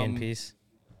 R.I.P. in peace.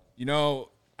 You know,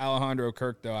 Alejandro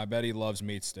Kirk, though, I bet he loves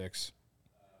meat sticks.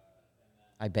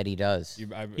 I bet he does.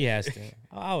 He has to.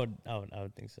 I would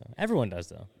think so. Everyone does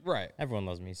though. Right. Everyone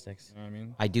loves meat sticks. You know what I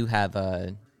mean? I do have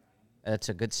a. That's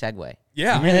a good segue.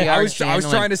 Yeah, You really I are was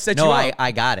channeling- trying to set no, you up.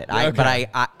 I got it. Yeah, But okay.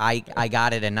 I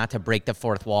got it, and not to break the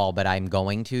fourth wall, but I'm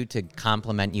going to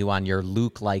compliment you on your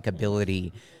Luke-like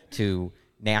ability to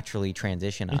naturally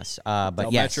transition us.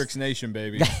 But yes, Metrics Nation,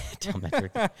 baby.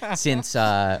 Telmetric. Since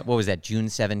what was that? June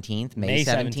 17th, May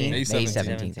 17th, May May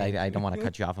 17th. 17th. I don't want to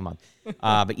cut you off a month.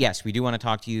 But yes, we do want to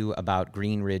talk to you about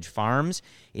Green Ridge Farms.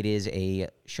 It is a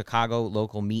Chicago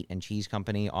local meat and cheese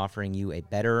company offering you a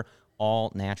better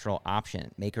all-natural option.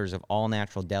 Makers of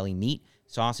all-natural deli meat,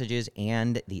 sausages,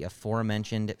 and the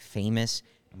aforementioned famous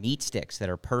meat sticks that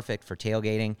are perfect for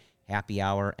tailgating, happy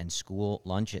hour, and school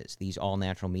lunches. These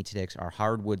all-natural meat sticks are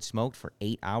hardwood smoked for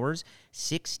 8 hours,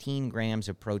 16 grams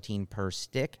of protein per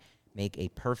stick, make a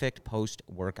perfect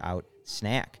post-workout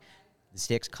snack. The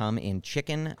sticks come in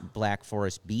chicken, black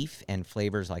forest beef, and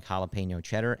flavors like jalapeno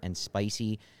cheddar and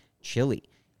spicy chili.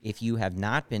 If you have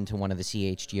not been to one of the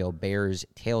CHGO Bears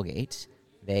tailgates,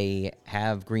 they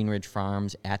have Green Ridge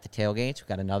Farms at the tailgates. We've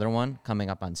got another one coming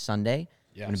up on Sunday.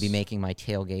 Yes. I'm going to be making my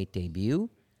tailgate debut.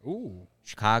 Ooh.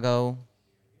 Chicago,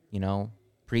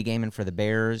 pre-gaming for the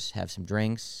Bears, have some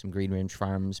drinks, some Green Ridge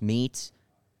Farms meats.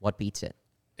 What beats it?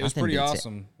 It was Nothing pretty beats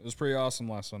awesome. It was pretty awesome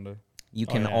last Sunday. You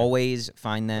can always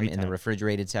find them in the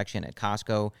refrigerated section at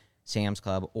Costco, Sam's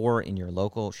Club, or in your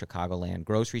local Chicagoland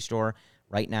grocery store.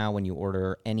 Right now, when you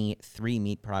order any 3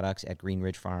 meat products at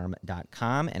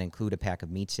greenridgefarm.com and include a pack of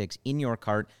meat sticks in your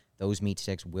cart, those meat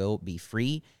sticks will be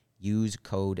free. Use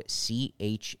code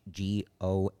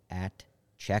CHGO at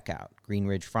checkout. Green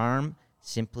Ridge Farm,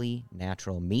 simply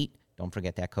natural meat. Don't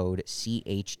forget that code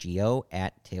CHGO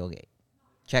at tailgate.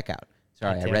 Checkout.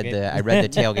 Sorry, I read the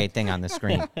tailgate thing on the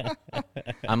screen.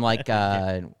 I'm like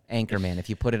Anchorman. If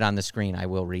you put it on the screen, I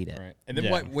will read it. Right. And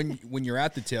then when you're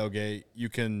at the tailgate, you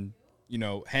can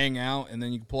hang out, and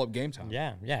then you can pull up Game Time.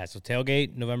 Yeah. So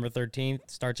tailgate November 13th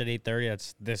starts at 8:30.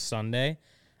 That's this Sunday.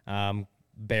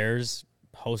 Bears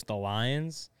host the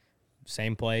Lions.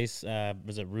 Same place.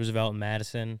 Was it Roosevelt and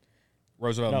Madison?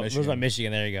 Michigan. Roosevelt,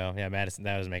 Michigan. There you go. Yeah, Madison.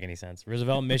 That doesn't make any sense.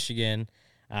 Roosevelt, Michigan.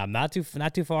 Not too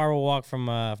far of a walk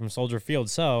from Soldier Field.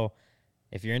 So,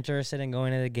 if you're interested in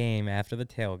going to the game after the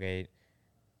tailgate,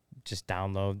 just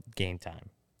download Game Time.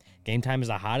 Game Time is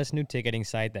the hottest new ticketing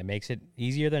site that makes it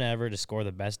easier than ever to score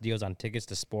the best deals on tickets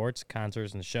to sports,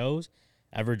 concerts, and shows.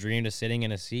 Ever dreamed of sitting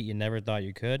in a seat you never thought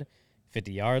you could?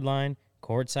 50-yard line,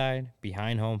 courtside,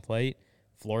 behind home plate,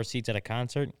 floor seats at a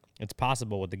concert? It's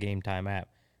possible with the Game Time app.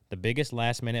 The biggest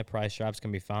last-minute price drops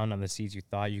can be found on the seats you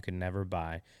thought you could never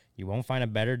buy. You won't find a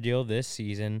better deal this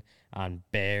season on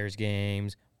Bears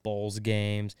games, Bulls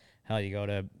games. Hell, you go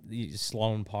to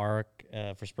Sloan Park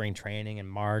for spring training in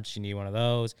March. You need one of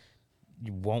those.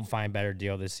 You won't find a better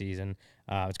deal this season.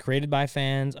 It's created by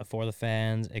fans, for the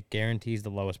fans. It guarantees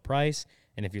the lowest price.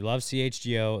 And if you love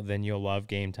CHGO, then you'll love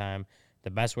Game Time.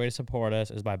 The best way to support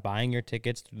us is by buying your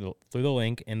tickets through the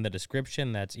link in the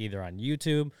description. That's either on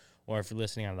YouTube, or if you're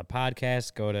listening on the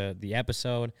podcast, go to the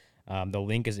episode. The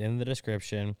link is in the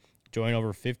description. Join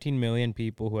over 15 million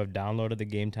people who have downloaded the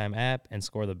Game Time app and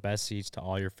score the best seats to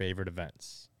all your favorite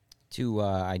events.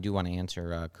 I do want to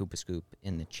answer Koopa Scoop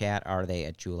in the chat. Are they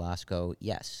at Jewel Osco?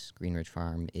 Yes. Green Ridge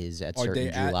Farm is at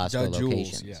certain Jewel Osco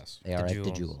locations. Yes. They are at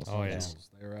the Jewels. Oh, yeah. Yes.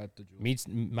 They are at the Jewels.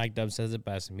 Mike Dub says it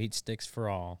best. Meat sticks for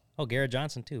all. Oh, Garrett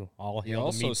Johnson, too. He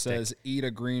also says, eat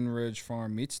a Green Ridge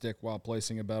Farm meat stick while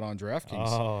placing a bet on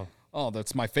DraftKings. Oh,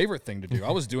 that's my favorite thing to do.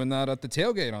 I was doing that at the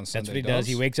tailgate on Sunday. That's what he does.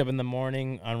 He wakes up in the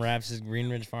morning, unwraps his Green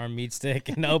Ridge Farm meat stick,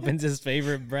 and opens his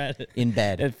favorite bread. In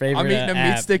bed. I'm eating a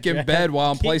meat stick in bed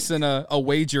while I'm placing a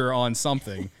wager on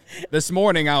something. This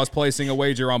morning, I was placing a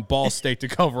wager on Ball State to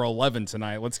cover 11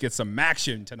 tonight. Let's get some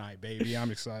action tonight, baby.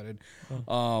 I'm excited.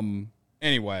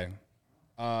 Anyway,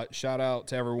 shout out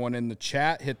to everyone in the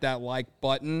chat. Hit that like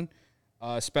button,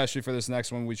 especially for this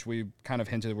next one, which we kind of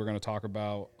hinted we're going to talk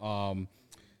about.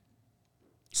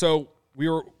 So we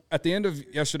were at the end of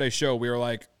yesterday's show, we were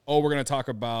like, we're going to talk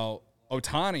about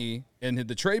Ohtani and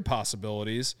the trade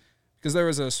possibilities, because there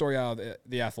was a story out of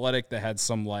the Athletic that had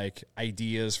some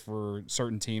ideas for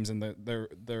certain teams, and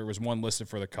there was one listed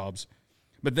for the Cubs.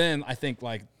 But then I think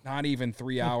not even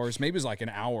 3 hours, maybe it was an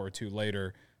hour or two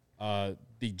later, the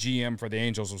GM for the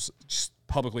Angels just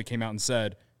publicly came out and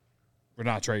said, we're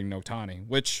not trading Ohtani,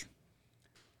 which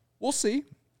we'll see.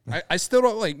 I still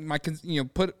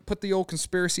don't put the old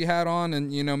conspiracy hat on and,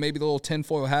 maybe the little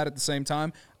tinfoil hat at the same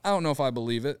time. I don't know if I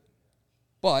believe it,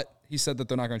 but he said that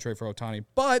they're not going to trade for Ohtani.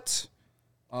 But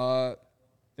I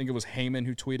think it was Heyman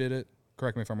who tweeted it.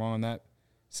 Correct me if I'm wrong on that.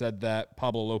 Said that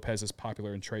Pablo Lopez is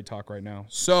popular in trade talk right now.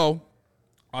 So,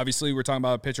 obviously, we were talking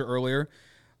about a pitcher earlier.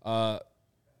 Pablo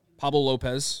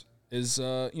Lopez is,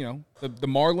 the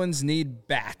Marlins need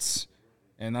bats,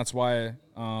 and that's why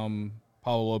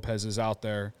Pablo Lopez is out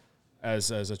there as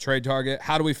a trade target.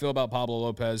 How do we feel about Pablo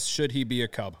Lopez? Should he be a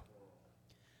Cub?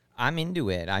 I'm into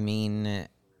it. I mean,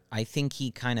 I think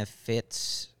he kind of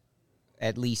fits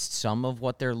at least some of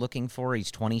what they're looking for.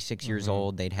 He's 26 years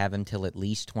old. They'd have him till at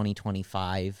least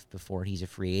 2025 before he's a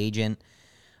free agent.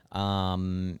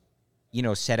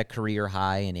 Set a career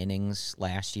high in innings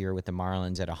last year with the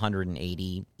Marlins at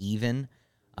 180 even.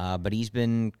 But he's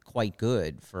been quite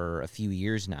good for a few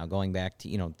years now, going back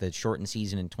to, the shortened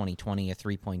season in 2020, a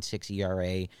 3.6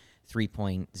 ERA,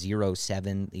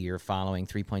 3.07 the year following,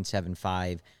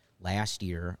 3.75 last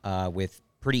year, with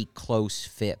pretty close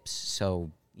FIPS.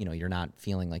 So, you're not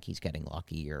feeling like he's getting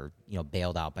lucky or,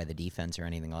 bailed out by the defense or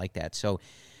anything like that. So,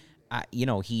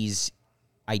 he's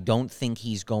I don't think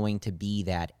he's going to be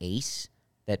that ace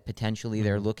that potentially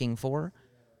they're looking for.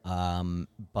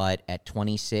 But at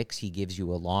 26, he gives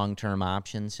you a long-term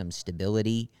option, some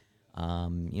stability.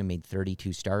 Made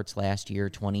 32 starts last year,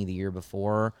 20 the year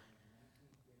before.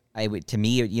 To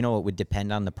me, it would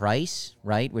depend on the price,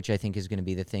 right? Which I think is going to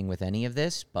be the thing with any of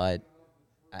this. But,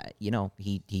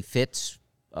 he fits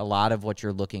a lot of what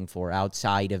you're looking for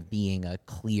outside of being a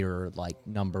clear,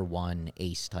 number one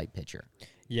ace-type pitcher.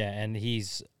 Yeah, and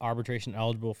he's arbitration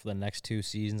eligible for the next 2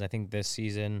 seasons. I think this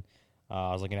season,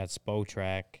 I was looking at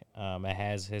Spotrac. It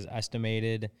has his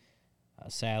estimated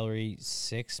salary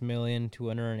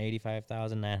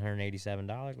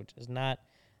 $6,285,987, which is not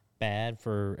bad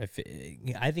I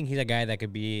think he's a guy that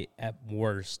could be at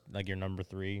worst your number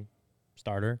 3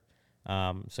 starter.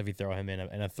 So if you throw him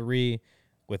in a 3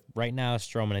 with right now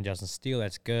Stroman and Justin Steele,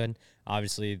 that's good.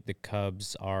 Obviously the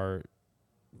Cubs are,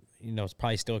 it's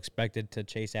probably still expected to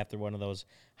chase after one of those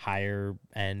higher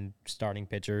end starting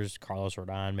pitchers, Carlos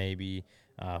Rodon maybe,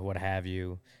 what have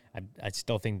you. I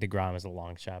still think DeGrom is a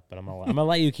long shot, but I'm gonna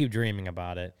let you keep dreaming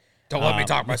about it. Don't let me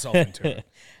talk myself into it.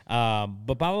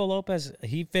 But Pablo Lopez,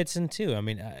 he fits in too. I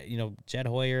mean, Jed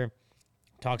Hoyer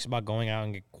talks about going out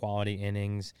and get quality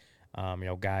innings.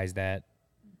 Guys that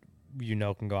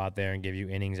can go out there and give you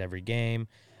innings every game.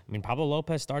 I mean, Pablo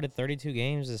Lopez started 32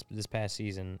 games this past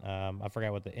season. I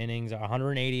forgot what the innings are,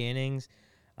 180 innings,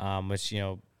 which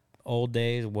old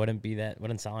days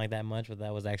wouldn't sound like that much, but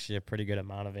that was actually a pretty good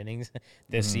amount of innings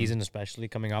this season, especially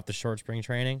coming off the short spring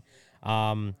training.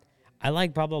 I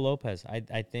like Pablo Lopez.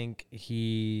 I think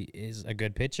he is a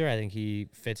good pitcher. I think he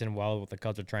fits in well with what the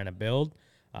Cubs are trying to build,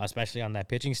 especially on that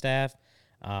pitching staff.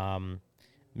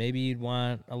 Maybe you'd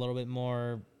want a little bit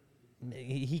more.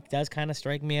 He does kind of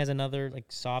strike me as another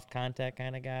soft contact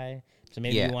kind of guy. So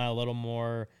maybe you want a little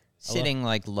more sitting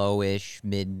lowish,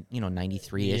 mid,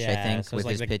 93-ish. I think so with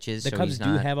his pitches. The Cubs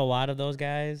do have a lot of those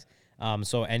guys.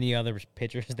 So any other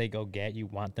pitchers they go get, you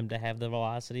want them to have the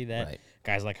velocity that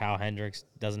guys like Kyle Hendricks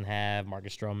doesn't have,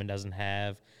 Marcus Stroman doesn't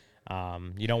have.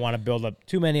 You don't want to build up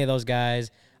too many of those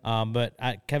guys. But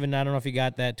Kevin, I don't know if you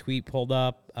got that tweet pulled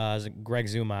up. Greg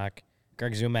Zumak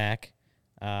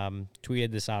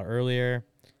tweeted this out earlier.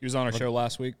 He was on our show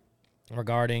last week.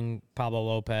 Regarding Pablo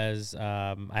Lopez.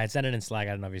 I had sent it in Slack.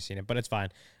 I don't know if you've seen it, but it's fine.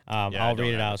 I'll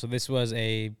read it out. So this was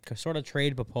a sort of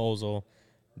trade proposal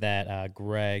that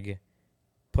Greg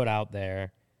put out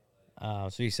there.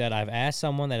 So he said, I've asked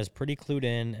someone that is pretty clued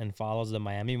in and follows the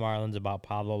Miami Marlins about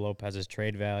Pablo Lopez's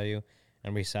trade value,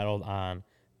 and we settled on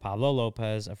Pablo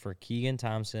Lopez for Keegan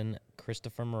Thompson,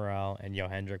 Christopher Morel, and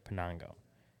Yohendrick Pinango.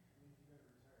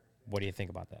 What do you think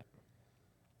about that?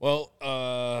 Well,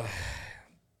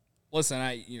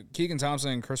 listen, Keegan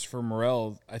Thompson and Christopher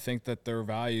Morel, I think that their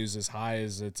value is as high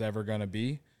as it's ever going to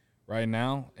be right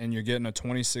now, and you're getting a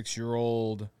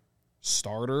 26-year-old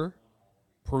starter,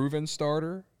 proven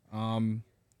starter.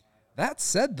 That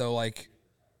said, though,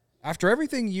 after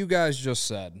everything you guys just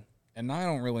said, and I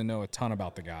don't really know a ton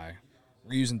about the guy,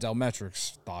 we're using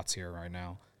Delmetric's thoughts here right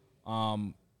now.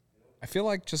 I feel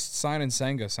like just signing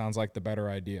Senga sounds like the better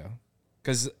idea,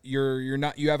 because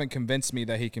you haven't convinced me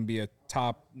that he can be a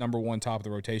number one top of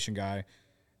the rotation guy,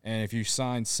 and if you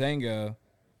sign Senga,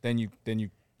 then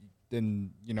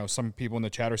some people in the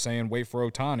chat are saying wait for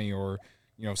Ohtani or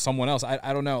someone else.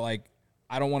 I don't know.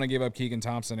 I don't want to give up Keegan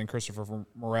Thompson and Christopher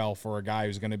Morel for a guy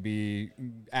who's going to be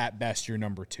at best your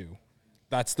number 2.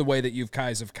 That's the way that you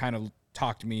guys have kind of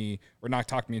talked me, or not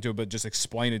talked me into it, but just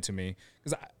explained it to me.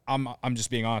 Because I'm just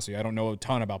being honest with you. I don't know a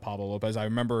ton about Pablo Lopez. I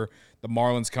remember the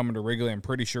Marlins coming to Wrigley. I'm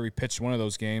pretty sure he pitched one of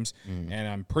those games, and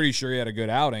I'm pretty sure he had a good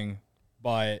outing.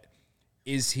 But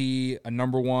is he a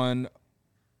number 1?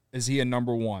 Is he a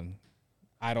number 1?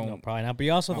 I don't. No, probably not. But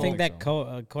you also think that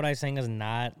Kodai Senga is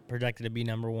not projected to be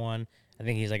number 1. I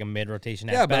think he's a mid-rotation.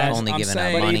 Yeah, but I'm only giving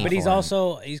out money. But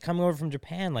he's coming over from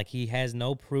Japan. He has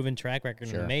no proven track record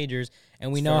in the majors,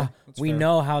 and we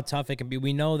know how tough it can be.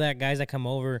 We know that guys that come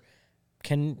over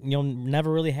can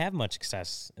never really have much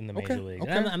success in the major leagues.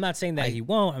 Okay. And I'm not saying that he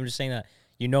won't. I'm just saying that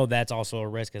that's also a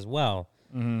risk as well.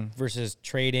 Versus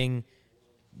trading.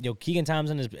 Keegan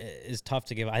Thompson is tough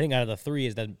to give. I think out of the 3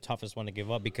 is the toughest one to give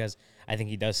up, because I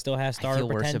think he does still have starter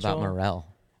potential. I feel worse about Morel.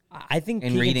 I think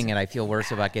reading it, I feel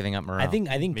worse about giving up Morel. I think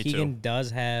Keegan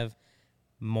does have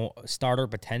more starter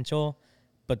potential,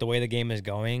 but the way the game is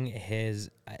going,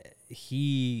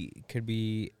 he could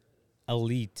be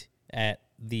elite at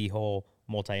the whole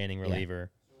multi-inning reliever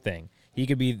thing. He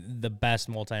could be the best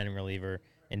multi-inning reliever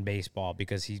in baseball,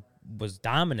 because he was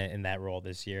dominant in that role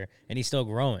this year, and he's still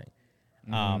growing.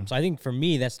 So I think for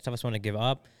me, that's the toughest one to give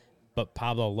up. But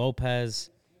Pablo Lopez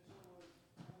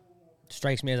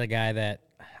strikes me as a guy that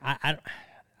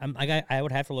I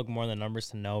would have to look more in the numbers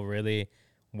to know really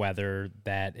whether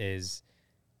that is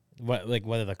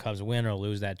whether the Cubs win or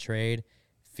lose that trade.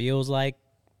 Feels like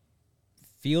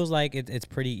it's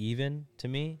pretty even to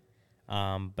me.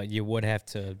 But you would have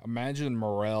to imagine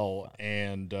Morel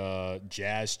and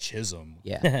Jazz Chisholm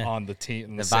Yeah. on the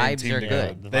team. The same vibes team are together.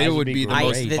 good. The They vibes would would be be the great.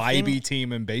 most The vibey thing-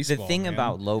 team in baseball. The thing man.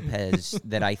 about Lopez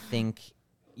that I think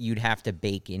you'd have to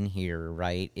bake in here,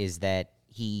 right, is that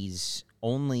he's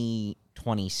only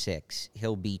 26.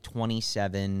 He'll be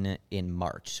 27 in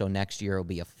March. So next year will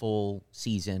be a full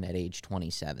season at age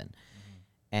 27.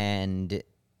 And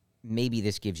maybe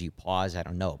this gives you pause, I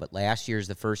don't know. But last year's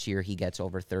the first year he gets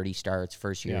over 30 starts.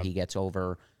 First year he gets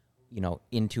over,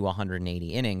 into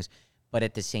 180 innings. But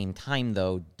at the same time,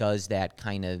 though, does that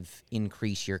kind of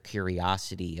increase your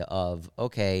curiosity of,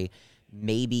 okay,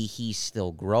 maybe he's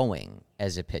still growing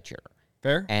as a pitcher?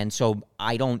 Fair. And so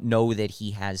I don't know that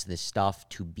he has the stuff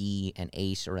to be an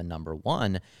ace or a number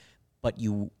one, but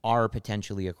you are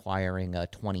potentially acquiring a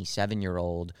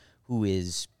 27-year-old who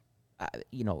is,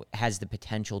 has the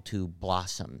potential to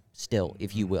blossom still,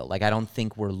 if you will. Like, I don't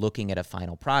think we're looking at a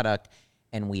final product,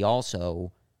 and we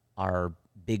also are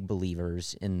big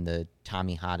believers in the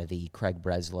Tommy Hotovy, Craig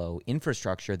Breslow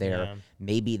infrastructure there. Yeah.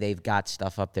 Maybe they've got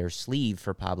stuff up their sleeve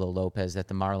for Pablo Lopez that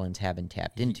the Marlins haven't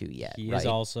tapped into yet. He right? is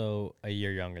also a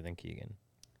year younger than Keegan.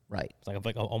 Right. It's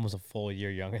like almost a full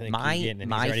year younger than My- Keegan, and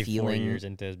my he's already 4 feeling- years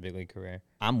into his big league career.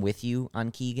 I'm with you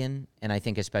on Keegan, and I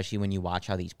think especially when you watch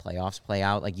how these playoffs play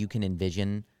out, like you can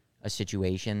envision a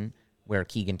situation where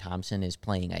Keegan Thompson is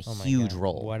playing a Oh my huge God.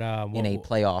 role What, in a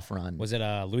playoff run. Was it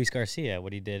Luis Garcia?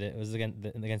 What he did? It was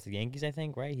against the Yankees, I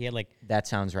think, right? He had That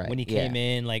sounds right. when he came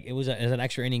in, it was an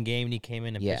extra inning game, and he came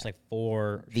in and Yeah. pitched like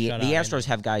 4 The shutout Astros innings.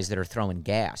 have guys that are throwing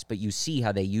gas, but you see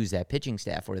how they use that pitching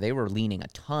staff where they were leaning a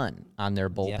ton on their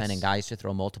bullpen Yes. and guys to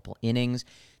throw multiple innings,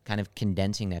 kind of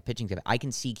condensing that pitching staff. I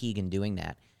can see Keegan doing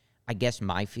that. I guess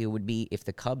my feel would be if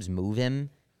the Cubs move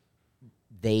him,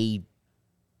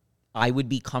 I would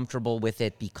be comfortable with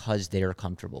it because they're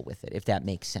comfortable with it, if that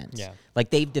makes sense. Yeah. Like,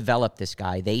 they've developed this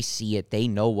guy. They see it. They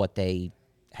know what they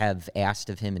have asked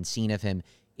of him and seen of him.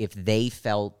 If they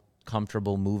felt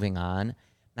comfortable moving on,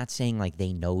 not saying like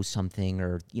they know something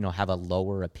or, have a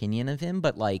lower opinion of him,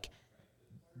 but like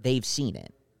they've seen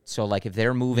it. So like if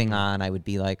they're moving on, I would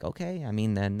be like, okay,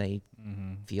 then they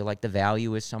feel like the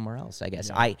value is somewhere else, I guess.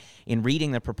 Yeah. In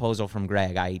reading the proposal from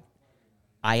Greg,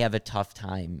 I have a tough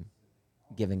time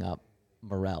giving up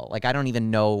Morel. Like, I don't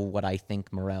even know what I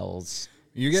think Morel's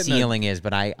ceiling is,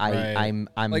 but I'm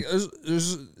like,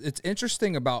 it's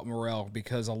interesting about Morel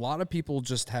because a lot of people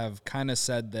just have kind of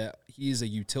said that he's a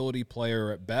utility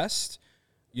player at best.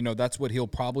 That's what he'll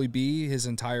probably be his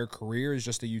entire career, is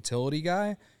just a utility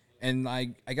guy. And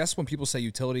I guess when people say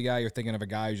utility guy, you're thinking of a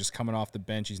guy who's just coming off the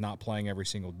bench. He's not playing every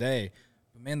single day.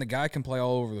 But, man, the guy can play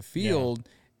all over the field.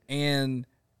 Yeah. And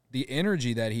the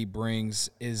energy that he brings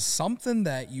is something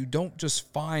that you don't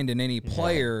just find in any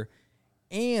player.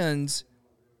 And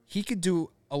he could do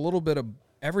a little bit of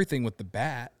everything with the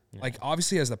bat. Yeah. Like,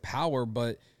 obviously he has the power,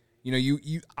 but,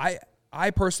 I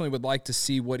personally would like to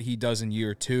see what he does in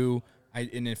year 2.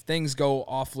 And if things go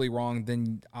awfully wrong,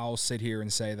 then I'll sit here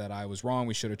and say that I was wrong.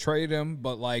 We should have traded him.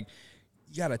 But, like,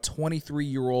 you got a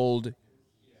 23-year-old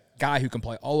guy who can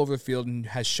play all over the field and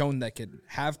has shown that could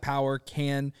have power,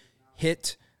 can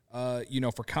hit,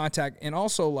 for contact. And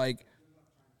also, like,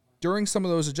 during some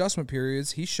of those adjustment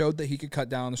periods, he showed that he could cut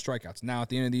down on the strikeouts. Now, at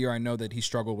the end of the year, I know that he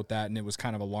struggled with that, and it was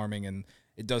kind of alarming, and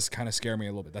it does kind of scare me a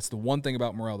little bit. That's the one thing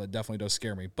about Morel that definitely does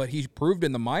scare me. But he proved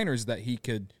in the minors that he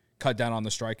could cut down on the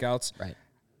strikeouts. Right.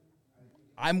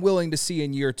 I'm willing to see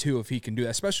in year 2 if he can do that,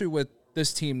 especially with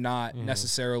this team not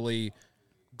necessarily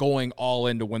going all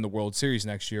in to win the World Series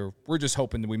next year. We're just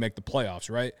hoping that we make the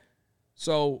playoffs, right?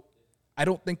 So I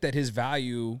don't think that his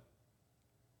value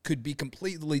could be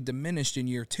completely diminished in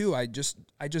year 2. I just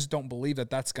don't believe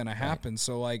that that's going to happen. Right.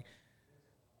 So, like,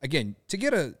 again, to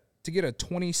get a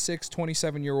 26,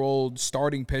 27-year-old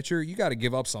starting pitcher, you got to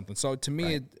give up something. So to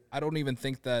me, I don't even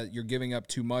think that you're giving up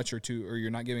too much or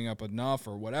you're not giving up enough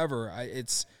or whatever.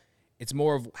 It's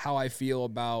more of how I feel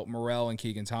about Morel and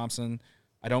Keegan Thompson.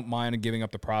 I don't mind giving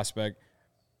up the prospect.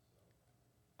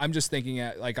 I'm just thinking,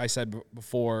 like I said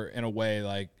before, in a way,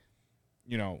 like,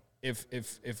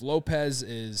 if Lopez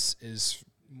is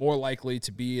more likely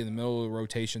to be in the middle of the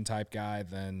rotation type guy,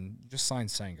 then just sign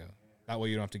Senga. That way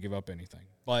you don't have to give up anything.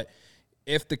 But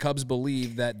if the Cubs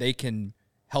believe that they can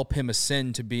help him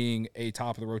ascend to being a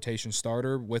top-of-the-rotation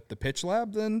starter with the pitch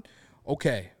lab, then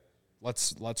okay,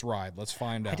 let's ride. Let's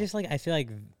find out. I feel like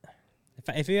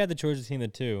if you had the choice between the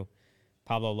two,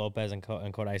 Pablo Lopez and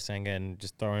Kodai Senga and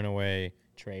just throwing away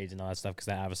trades and all that stuff because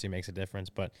that obviously makes a difference.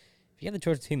 But if you have the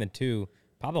choice between the two,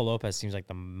 Pablo Lopez seems like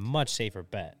the much safer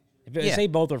bet. If say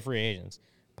both are free agents,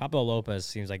 Pablo Lopez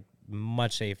seems like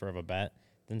much safer of a bet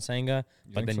than Senga.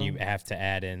 But then you have to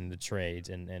add in the trades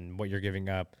and what you're giving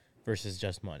up versus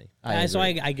just money. I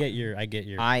get your.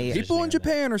 People in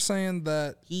Japan are saying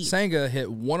that Senga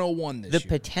hit 101 this year. The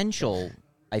potential,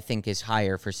 I think, is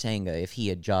higher for Senga if he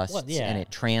adjusts and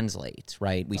it translates,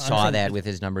 right? We saw that with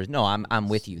his numbers. No, I'm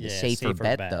with you. The safer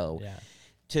bet, though,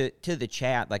 to the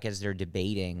chat, like as they're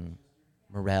debating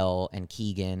Morel and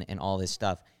Keegan and all this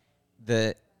stuff,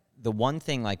 the one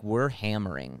thing, like, we're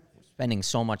spending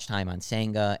so much time on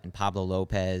Senga and Pablo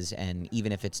Lopez, and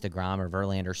even if it's DeGrom or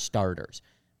Verlander, starters,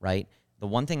 right? The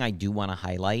one thing I do want to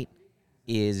highlight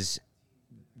is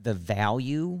the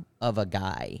value of a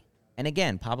guy. And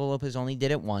again, Pablo Lopez only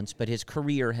did it once, but his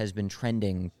career has been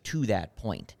trending to that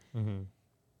point. Mm-hmm.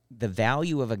 The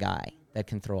value of a guy that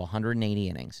can throw 180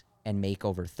 innings and make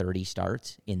over 30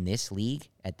 starts in this league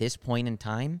at this point in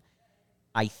time,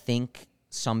 I think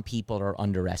some people are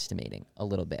underestimating a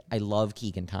little bit. I love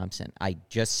Keegan Thompson. I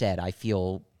just said I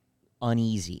feel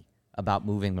uneasy about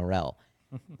moving Morel.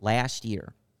 Last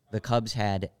year, the Cubs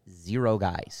had 0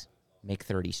 guys make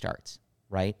 30 starts,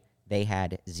 right? They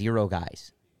had 0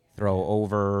 guys throw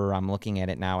over, I'm looking at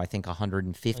it now, I think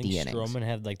 150 innings. Stroman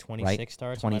had like 26 right?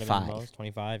 starts. 25.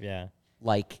 25, yeah.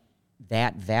 Like,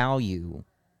 that value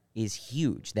is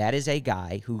huge. That is a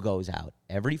guy who goes out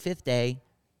every 5th day,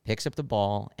 picks up the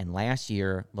ball, and last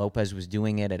year, Lopez was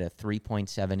doing it at a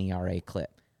 3.7 ERA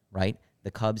clip, right?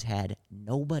 The Cubs had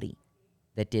nobody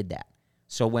that did that.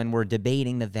 So when we're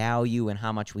debating the value and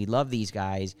how much we love these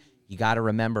guys, you got to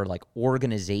remember, like,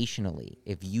 organizationally,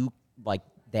 if you, like,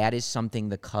 that is something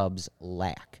the Cubs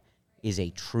lack, is a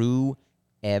true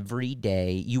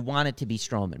everyday. You want it to be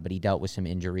Stroman, but he dealt with some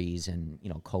injuries and,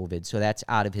 COVID, so that's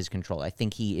out of his control. I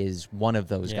think he is one of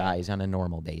those guys on a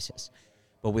normal basis.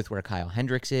 But with where Kyle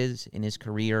Hendricks is in his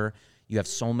career, you have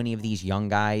so many of these young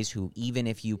guys who, even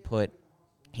if you put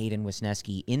Hayden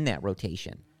Wisniewski in that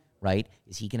rotation, right,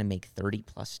 is he going to make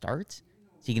 30-plus starts?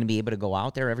 Is he going to be able to go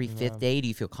out there every 5th day? Do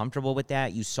you feel comfortable with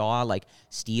that? You saw, like,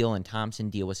 Steele and Thompson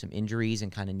deal with some injuries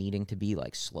and kind of needing to be,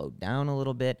 like, slowed down a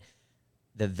little bit.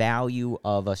 The value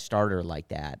of a starter like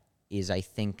that is, I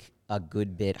think, a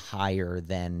good bit higher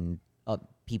than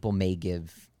people may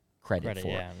give credit for.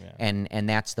 Yeah. And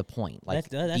that's the point. Like,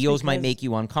 that's deals might make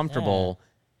you uncomfortable.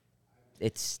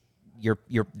 It's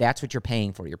that's what you're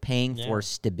paying for. You're paying for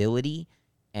stability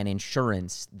and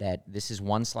insurance that this is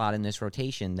one slot in this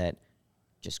rotation that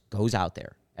just goes out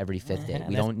there every 5th day.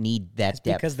 We don't need that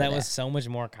depth. Because that was so much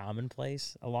more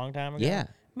commonplace a long time ago. Yeah.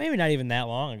 Maybe not even that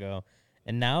long ago.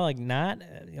 And now, like,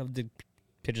 the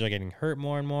pitchers are getting hurt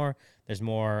more and more. There's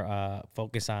more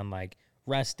focus on, like,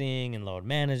 resting and load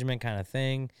management kind of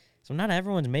thing. So not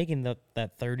everyone's making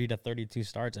that 30 to 32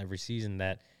 starts every season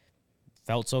that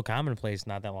felt so commonplace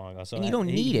not that long ago. So and you don't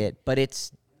need it, but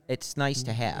it's nice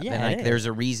to have. Yeah, and, like, there's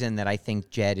a reason that I think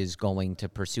Jed is going to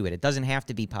pursue it. It doesn't have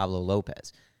to be Pablo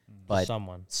Lopez, but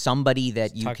somebody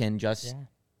that you can just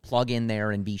plug in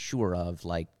there and be sure of.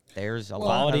 Like, there's a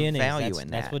lot of value in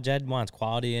that. That's what Jed wants,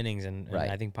 quality innings, and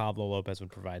I think Pablo Lopez would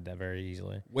provide that very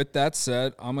easily. With that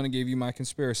said, I'm going to give you my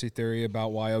conspiracy theory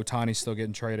about why Ohtani's still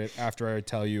getting traded after I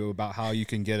tell you about how you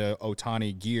can get a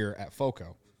Ohtani gear at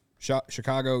FOCO.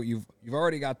 Chicago, you've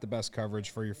already got the best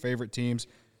coverage for your favorite teams,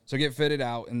 so get fitted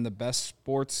out in the best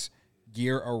sports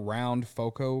gear around.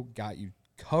 FOCO got you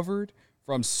covered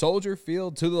from Soldier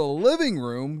Field to the living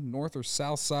room, north or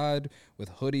south side,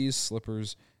 with hoodies,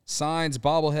 slippers, signs,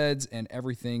 bobbleheads, and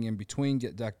everything in between.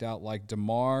 Get decked out like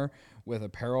DeMar with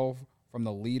apparel from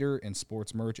the leader in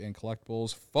sports merch and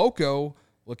collectibles. FOCO,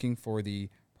 looking for the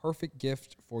perfect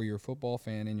gift for your football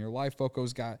fan in your life.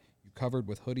 FOCO's got you covered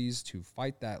with hoodies to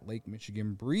fight that Lake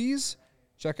Michigan breeze.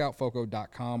 Check out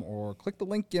FOCO.com or click the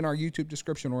link in our YouTube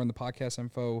description or in the podcast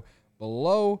info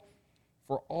below.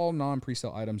 For all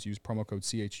non-presale items, use promo code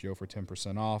CHGO for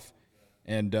 10% off.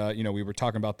 And, we were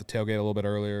talking about the tailgate a little bit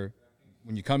earlier.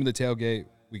 When you come to the tailgate,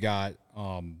 we got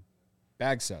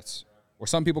bag sets, or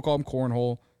some people call them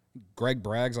cornhole. Greg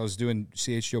Braggs, I was doing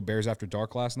CHGO Bears After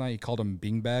Dark last night. He called them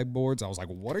beanbag boards. I was like,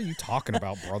 what are you talking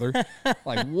about, brother?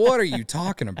 Like, what are you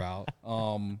talking about?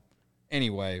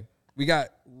 Anyway, we got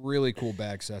really cool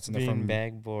bag sets. And they're from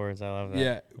beanbag boards. I love that.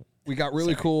 Yeah, we got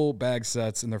really cool bag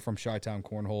sets, and they're from Chi-Town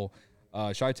Cornhole.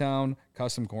 Chi-Town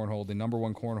Custom Cornhole, the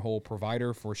 #1 cornhole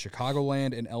provider for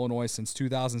Chicagoland and Illinois since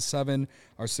 2007.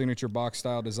 Our signature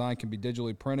box-style design can be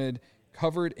digitally printed,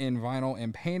 covered in vinyl,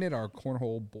 and painted. Our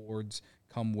cornhole boards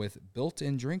come with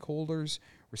built-in drink holders,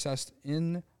 recessed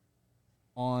in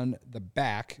on the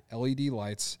back LED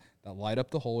lights that light up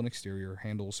the hull and exterior,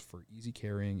 handles for easy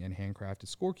carrying, and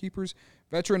handcrafted scorekeepers.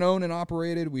 Veteran owned and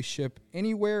operated. We ship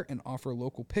anywhere and offer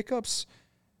local pickups,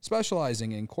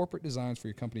 specializing in corporate designs for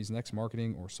your company's next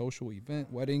marketing or social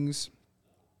event, weddings,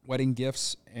 wedding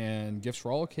gifts, and gifts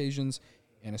for all occasions,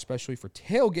 and especially for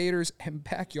tailgaters and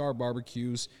backyard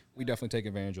barbecues. We definitely take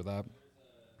advantage of that.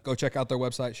 Go check out their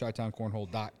website,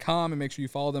 ChytownCornhole.com, and make sure you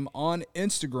follow them on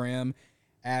Instagram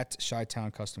at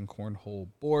Chi-Town Custom Cornhole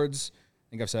Boards. I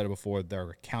think I've said it before,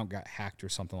 their account got hacked or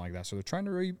something like that. So they're trying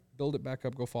to rebuild it back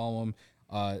up. Go follow them.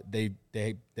 They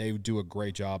do a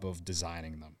great job of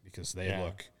designing them because they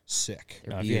look sick.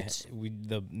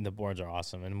 The boards are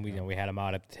awesome, and we had them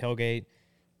out at the tailgate.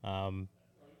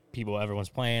 Everyone's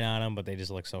playing on them, but they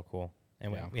just look so cool.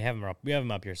 And we have them up. We have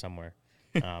them up here somewhere.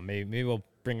 Maybe we'll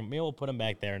bring them. Maybe we'll put them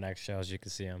back there next show so you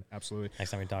can see them. Absolutely.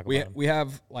 Next time we talk about them. We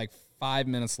have like 5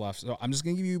 minutes left, so I'm just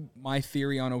gonna give you my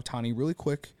theory on Ohtani really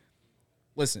quick.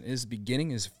 Listen, his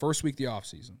first week of the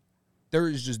offseason. There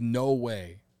is just no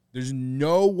way. There's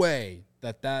no way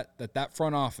that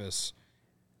front office,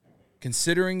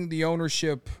 considering the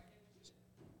ownership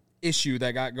issue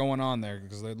that got going on there,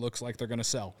 because it looks like they're going to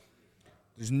sell,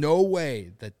 there's no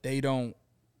way that they don't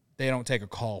take a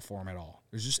call for him at all.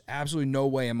 There's just absolutely no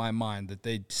way in my mind that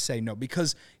they say no,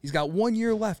 because he's got 1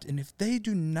 year left, and if they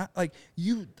do not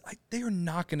they are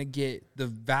not going to get the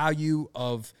value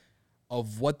of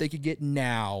what they could get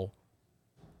now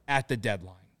at the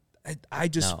deadline. I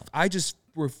just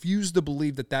refuse to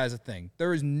believe that is a thing.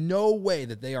 There is no way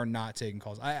that they are not taking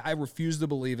calls. I refuse to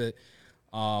believe it.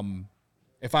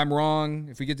 If I'm wrong,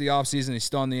 if we get to the offseason and he's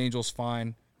still on the Angels,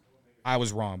 fine. I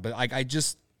was wrong. But I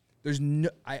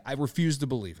refuse to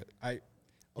believe it.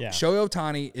 Shohei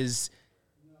Ohtani is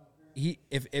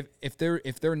if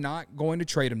they're not going to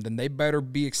trade him, then they better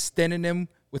be extending him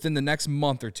within the next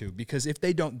month or two, because if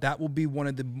they don't, that will be one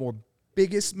of the more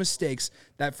biggest mistakes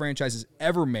that franchise has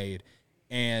ever made.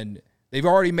 And they've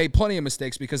already made plenty of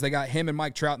mistakes because they got him and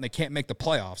Mike Trout and they can't make the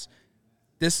playoffs.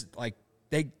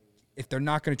 If they're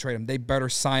not going to trade him, they better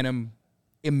sign him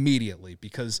immediately,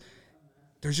 because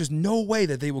there's just no way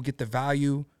that they will get the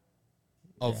value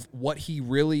of what he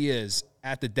really is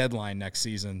at the deadline next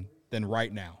season than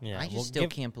right now. Yeah, I just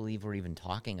can't believe we're even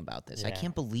talking about this. Yeah. I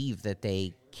can't believe that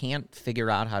they can't figure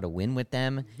out how to win with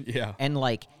them. Yeah. And,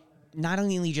 not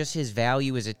only just his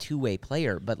value as a two-way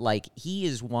player, but, he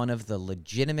is one of the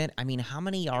legitimate – I mean, how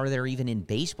many are there even in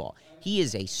baseball? He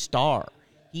is a star.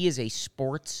 He is a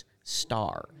sports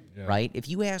star, right? If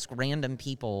you ask random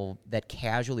people that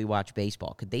casually watch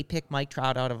baseball, could they pick Mike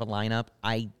Trout out of a lineup?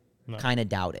 I kind of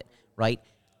doubt it, right?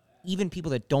 Even people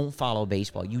that don't follow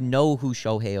baseball, you know who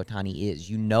Shohei Ohtani is.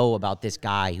 You know about this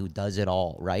guy who does it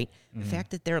all, right? Mm-hmm. The fact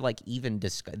that they're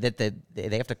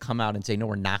they have to come out and say, no,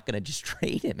 we're not going to just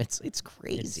trade him. It's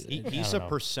crazy. He's a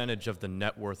percentage of the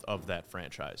net worth of that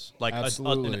franchise,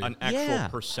 absolutely. an actual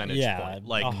percentage point,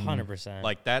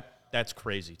 100%. That's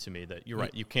crazy to me. That you're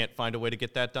right. You can't find a way to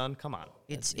get that done. Come on,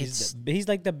 he's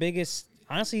like the biggest.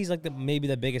 Honestly, he's like maybe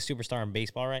the biggest superstar in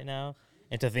baseball right now.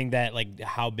 And to think that,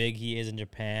 how big he is in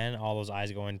Japan, all those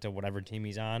eyes go into whatever team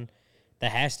he's on, that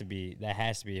has to be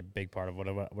a big part of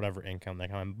whatever income they're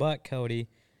coming. But Cody,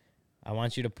 I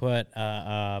want you to put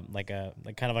kind of like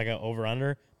a over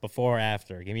under before or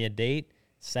after. Give me a date,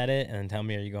 set it, and then tell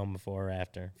me, are you going before or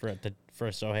after for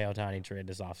a Shohei Ohtani trade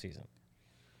this offseason?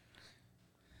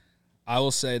 I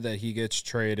will say that he gets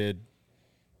traded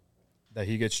in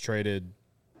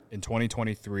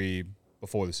 2023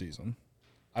 before the season.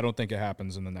 I don't think it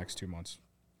happens in the next 2 months.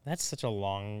 That's such a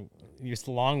long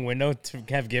window to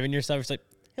have given yourself. It's like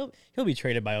he'll be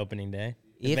traded by opening day.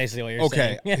 Basically, what you're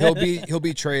saying. Okay, he'll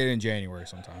be traded in January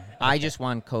sometime. I just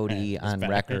want Cody on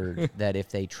record that if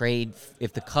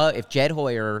Jed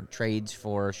Hoyer trades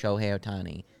for Shohei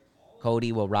Ohtani,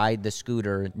 Cody will ride the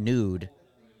scooter nude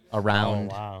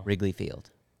around Wrigley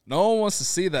Field. No one wants to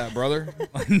see that, brother.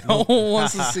 No one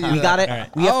wants to see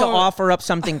that. We have to offer up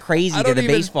something crazy to the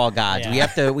baseball gods.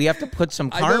 Yeah. We have to put some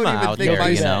karma out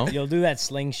there. You'll do that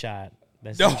slingshot.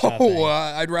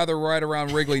 I'd rather ride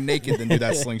around Wrigley naked than do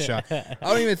that slingshot. I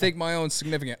don't even think my own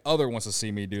significant other wants to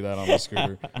see me do that on the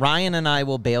scooter. Ryan and I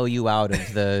will bail you out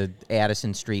of the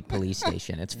Addison Street police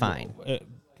station. It's fine.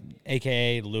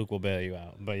 AKA Luke will bail you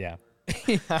out. But yeah.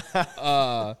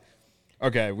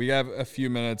 Okay, we have a few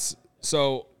minutes.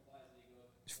 So,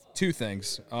 two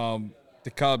things.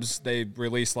 The Cubs, they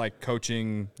released their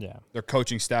coaching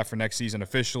staff for next season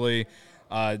officially.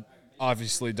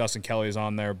 obviously Dustin Kelly is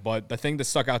on there, but the thing that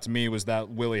stuck out to me was that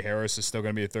Willie Harris is still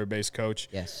going to be a third base coach.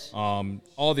 Yes.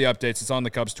 All the updates, it's on the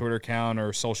Cubs Twitter account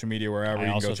or social media, wherever.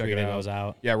 You can go check it out. Those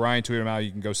out. Yeah, Ryan tweeted them out.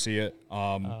 You can go see it.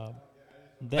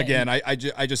 Again, I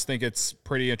just think it's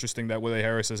pretty interesting that Willie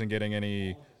Harris isn't getting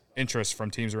any interest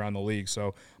from teams around the league.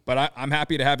 So, but I'm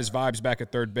happy to have his vibes back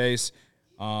at third base.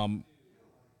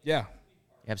 Yeah.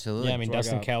 Absolutely. Yeah, I mean,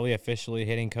 Dustin Kelly officially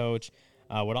hitting coach.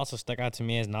 What also stuck out to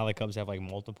me is now the Cubs have like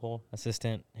multiple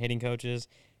assistant hitting coaches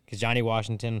because Johnny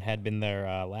Washington had been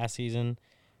there last season,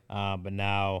 but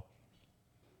now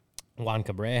Juan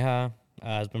Cabreja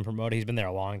has been promoted. He's been there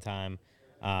a long time,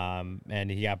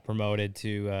 and he got promoted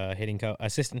to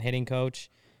assistant hitting coach.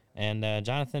 And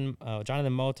Jonathan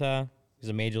Mota, who's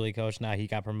a major league coach now, he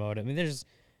got promoted. I mean,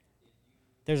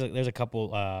 there's a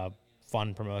couple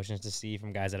fun promotions to see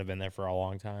from guys that have been there for a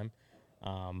long time,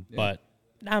 but.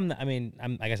 I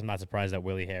guess I'm not surprised that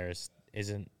Willie Harris is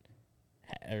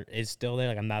still there.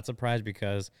 Like, I'm not surprised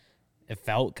because it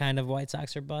felt kind of White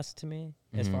Sox or bust to me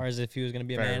as far as if he was going to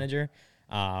be a manager.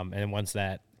 And once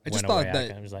that I just went thought away,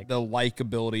 that I was like, the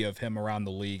likability of him around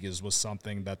the league was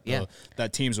something that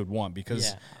that teams would want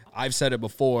because I've said it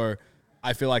before.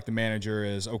 I feel like the manager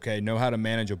is know how to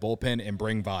manage a bullpen and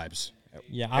bring vibes.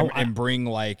 Yeah, and bring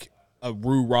like a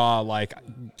rah, like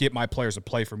get my players to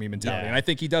play for me mentality. And I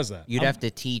think he does that. You'd have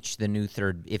to teach the new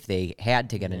third, if they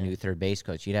had to get a new third base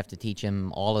coach, you'd have to teach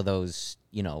him all of those,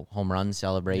 home run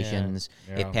celebrations.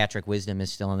 Yeah. If Patrick Wisdom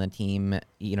is still on the team,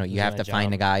 you have to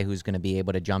find a guy who's going to be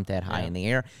able to jump that high in the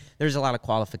air. There's a lot of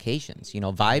qualifications.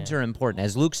 Vibes are important.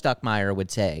 As Luke Stuckmeyer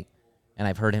would say, and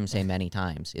I've heard him say many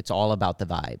times, it's all about the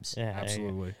vibes. Yeah,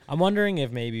 absolutely. I'm wondering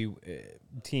if maybe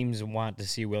teams want to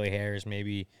see Willie Harris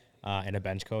maybe in a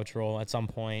bench coach role at some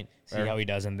point, see how he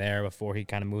does in there before he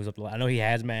kind of moves up. I know he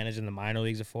has managed in the minor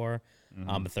leagues before,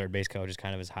 but third base coach is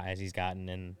kind of as high as he's gotten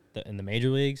in the major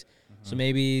leagues. So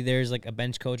maybe there's like a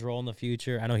bench coach role in the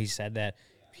future. I know he said that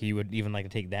he would even like to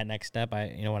take that next step.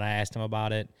 When I asked him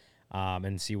about it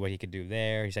and see what he could do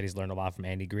there, he said he's learned a lot from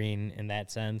Andy Green in that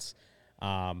sense.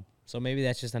 So maybe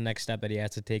that's just the next step that he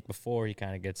has to take before he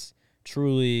kind of gets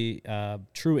true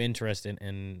interest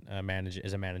in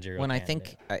as a managerial. When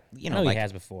candidate. I think I know he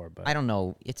has before, but I don't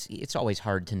know. It's always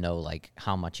hard to know like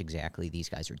how much exactly these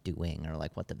guys are doing or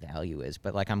like what the value is.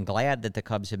 But like I'm glad that the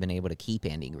Cubs have been able to keep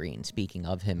Andy Green. Speaking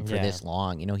of him for this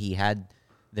long, he had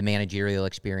the managerial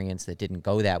experience that didn't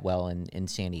go that well in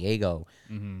San Diego,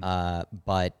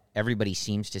 but everybody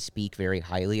seems to speak very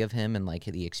highly of him and like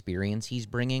the experience he's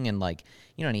bringing. And like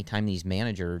anytime these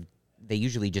managers. They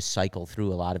usually just cycle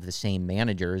through a lot of the same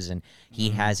managers, and he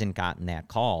hasn't gotten that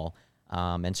call.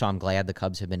 And so I'm glad the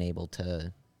Cubs have been able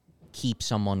to keep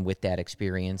someone with that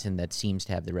experience and that seems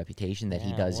to have the reputation that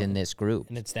he does in this group.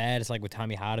 And it's that. It's like with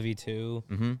Tommy Hotovy, too.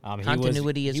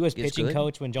 Continuity he was is pitching good.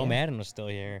 coach when Joe Madden was still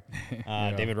here.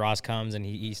 David Ross comes, and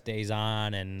he stays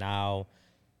on, and now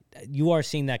you are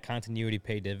seeing that continuity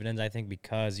pay dividends, I think,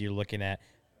 because you're looking at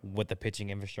what the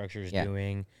pitching infrastructure is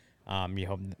doing.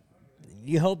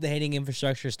 You hope the hitting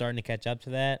infrastructure is starting to catch up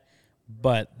to that,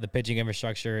 but the pitching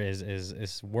infrastructure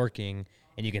is working,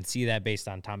 and you can see that based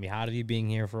on Tommy Hotovy being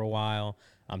here for a while.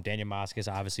 Daniel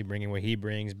Moscas obviously bringing what he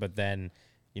brings, but then,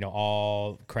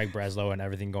 all Craig Breslow and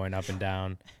everything going up and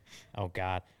down. Oh,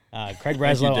 God. Craig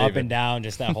Breslow up and down,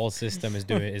 just that whole system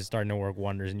is starting to work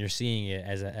wonders, and you're seeing it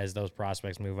as those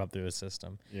prospects move up through the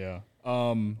system. Yeah.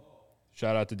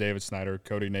 Shout out to David Snyder.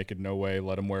 Cody naked, no way.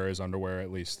 Let him wear his underwear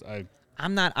at least.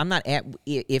 I'm not at.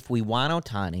 If we want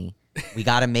Ohtani, we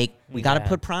got to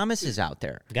put promises out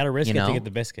there. You got to risk it to get the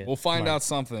biscuit. We'll find out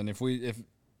something.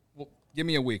 Give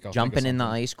me a week. I'll jumping in the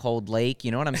ice cold lake.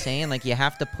 You know what I'm saying? Like you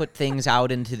have to put things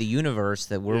out into the universe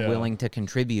that we're willing to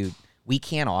contribute. We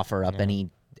can't offer up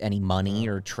any money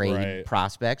or trade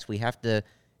prospects. We have to.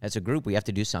 As a group, we have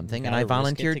to do something, and I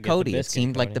volunteered Cody. It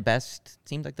seemed like the best.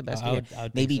 I would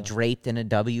maybe so. draped in a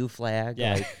W flag.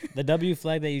 Yeah, like, the W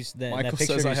flag they use. Michael that picture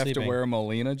says I have sleeping. to wear a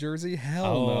Molina jersey.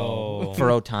 Hell no. For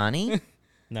Ohtani?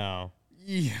 No.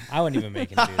 Yeah. I wouldn't even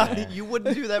make him do that. You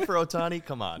wouldn't do that for Ohtani?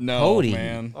 Come on. No, Cody.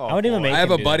 man. Oh, I wouldn't even make I have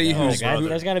him a do buddy that, who's-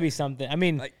 there's got to be something. I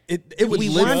mean, It would we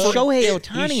live want Shohei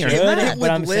Ohtani he or should. not. It What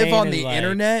I'm would live saying on is, the like-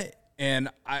 internet, and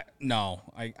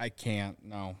I can't.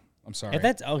 No, I'm sorry. if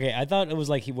that's okay. I thought it was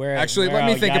like he wear. Actually, wear let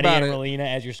me out think Yadier about it. Molina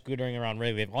as you're scootering around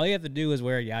Wrigley. All you have to do is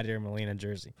wear a Yadier Molina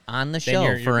jersey On the Then show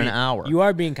you're for an being- hour. You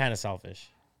are being kind of selfish.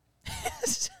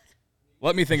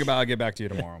 Let me think about it. I'll get back to you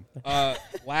tomorrow.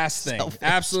 Last thing.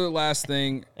 Absolute last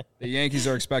thing. The Yankees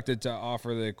are expected to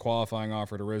offer the qualifying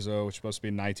offer to Rizzo, which is supposed to be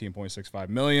 $19.65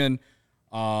 million.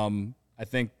 I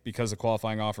think because the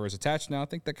qualifying offer is attached now, I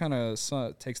think that kind of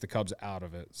takes the Cubs out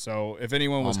of it. So if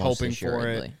anyone was Almost hoping for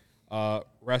it,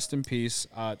 Rest in peace.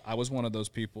 I was one of those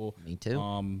people. Me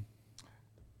too.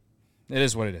 It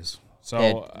is what it is.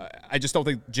 So I just don't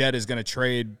think Jed is going to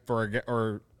trade for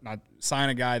or not sign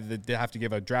a guy that they have to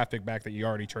give a draft pick back that you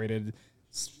already traded.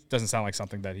 Doesn't sound like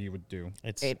something that he would do.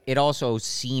 It also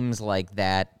seems like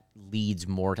that leads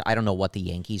more to, I don't know what the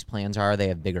Yankees' plans are. They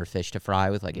have bigger fish to fry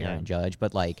with like Aaron Judge,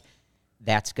 but like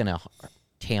that's going to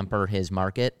tamper his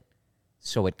market.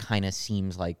 So it kind of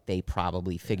seems like they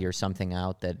probably figure something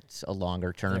out that's a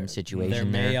longer term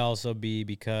situation. There may also be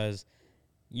because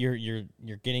you're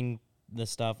getting the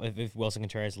stuff. If Wilson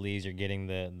Contreras leaves, you're getting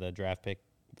the draft pick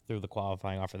through the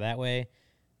qualifying offer that way.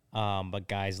 But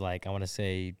guys like, I want to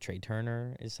say Trey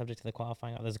Turner is subject to the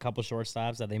qualifying offer. There's a couple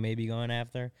shortstops that they may be going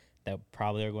after that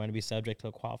probably are going to be subject to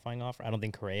a qualifying offer. I don't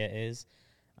think Correa is.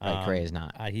 Right, Correa's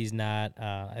not. He's not.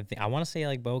 I want to say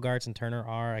like Bogarts and Turner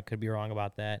are. I could be wrong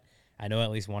about that. I know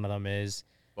at least one of them is.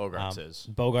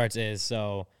 Bogarts is.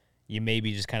 So you may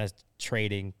be just kind of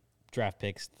trading draft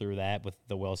picks through that with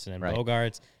the Wilson and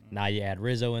Bogarts. Now you add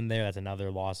Rizzo in there. That's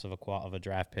another loss of a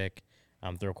draft pick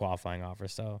through a qualifying offer.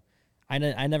 So I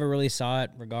never really saw it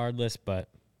regardless, but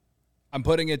I'm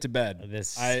putting it to bed.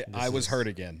 I was is hurt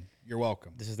again. You're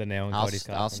welcome. This is the nail in Cody's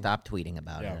coffin. I'll stop tweeting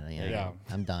about it. Yeah,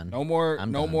 I'm done. No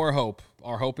more hope.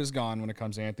 Our hope is gone when it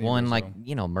comes to Anthony. One, Rizzo. like,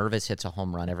 Mervis hits a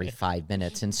home run every 5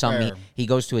 minutes, and he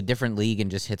goes to a different league and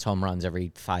just hits home runs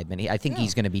every 5 minutes. I think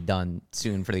he's going to be done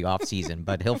soon for the offseason,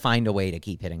 but he'll find a way to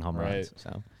keep hitting home runs.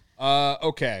 So,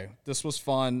 okay, this was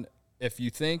fun. If you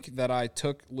think that I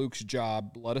took Luke's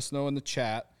job, let us know in the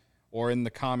chat or in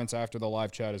the comments after the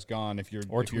live chat is gone.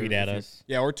 Tweet at us.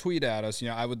 Yeah, or tweet at us.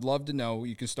 I would love to know.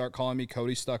 You can start calling me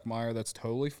Cody Stuckmeyer. That's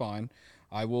totally fine.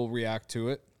 I will react to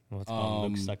it. Let's call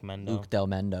him Luke Stuckmendo. Luke Del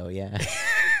Mendo, yeah.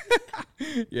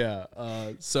 Yeah.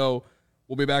 So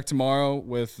we'll be back tomorrow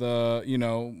with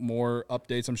more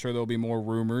updates. I'm sure there'll be more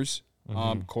rumors.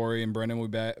 Corey and Brendan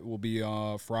will be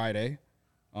Friday.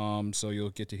 So you'll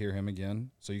get to hear him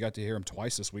again. So you got to hear him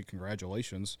twice this week.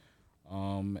 Congratulations.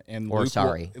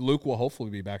 Luke will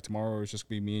hopefully be back tomorrow, or it's just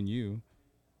gonna be me and you.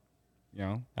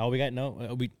 Oh, we got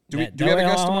do we have a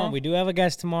guest tomorrow? We do have a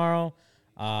guest tomorrow.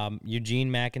 Eugene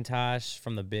McIntosh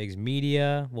from the Bigs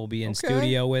Media will be in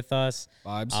studio with us.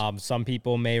 Vibes. Some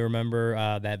people may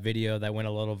remember that video that went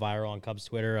a little viral on Cubs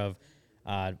Twitter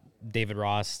of David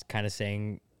Ross kind of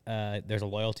saying there's a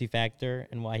loyalty factor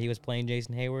in why he was playing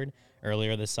Jason Hayward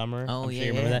earlier this summer. Oh, I'm sure you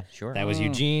remember that. Sure. That was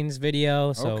Eugene's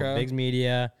video. So Bigs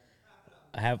Media.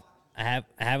 I have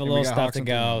a little stuff to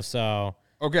go. So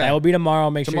that will be tomorrow.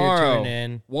 Make sure you're tuning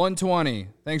in. 1:20.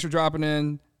 Thanks for dropping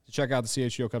in to check out the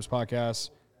CHGO Cubs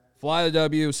podcast. Fly the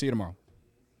W. See you tomorrow.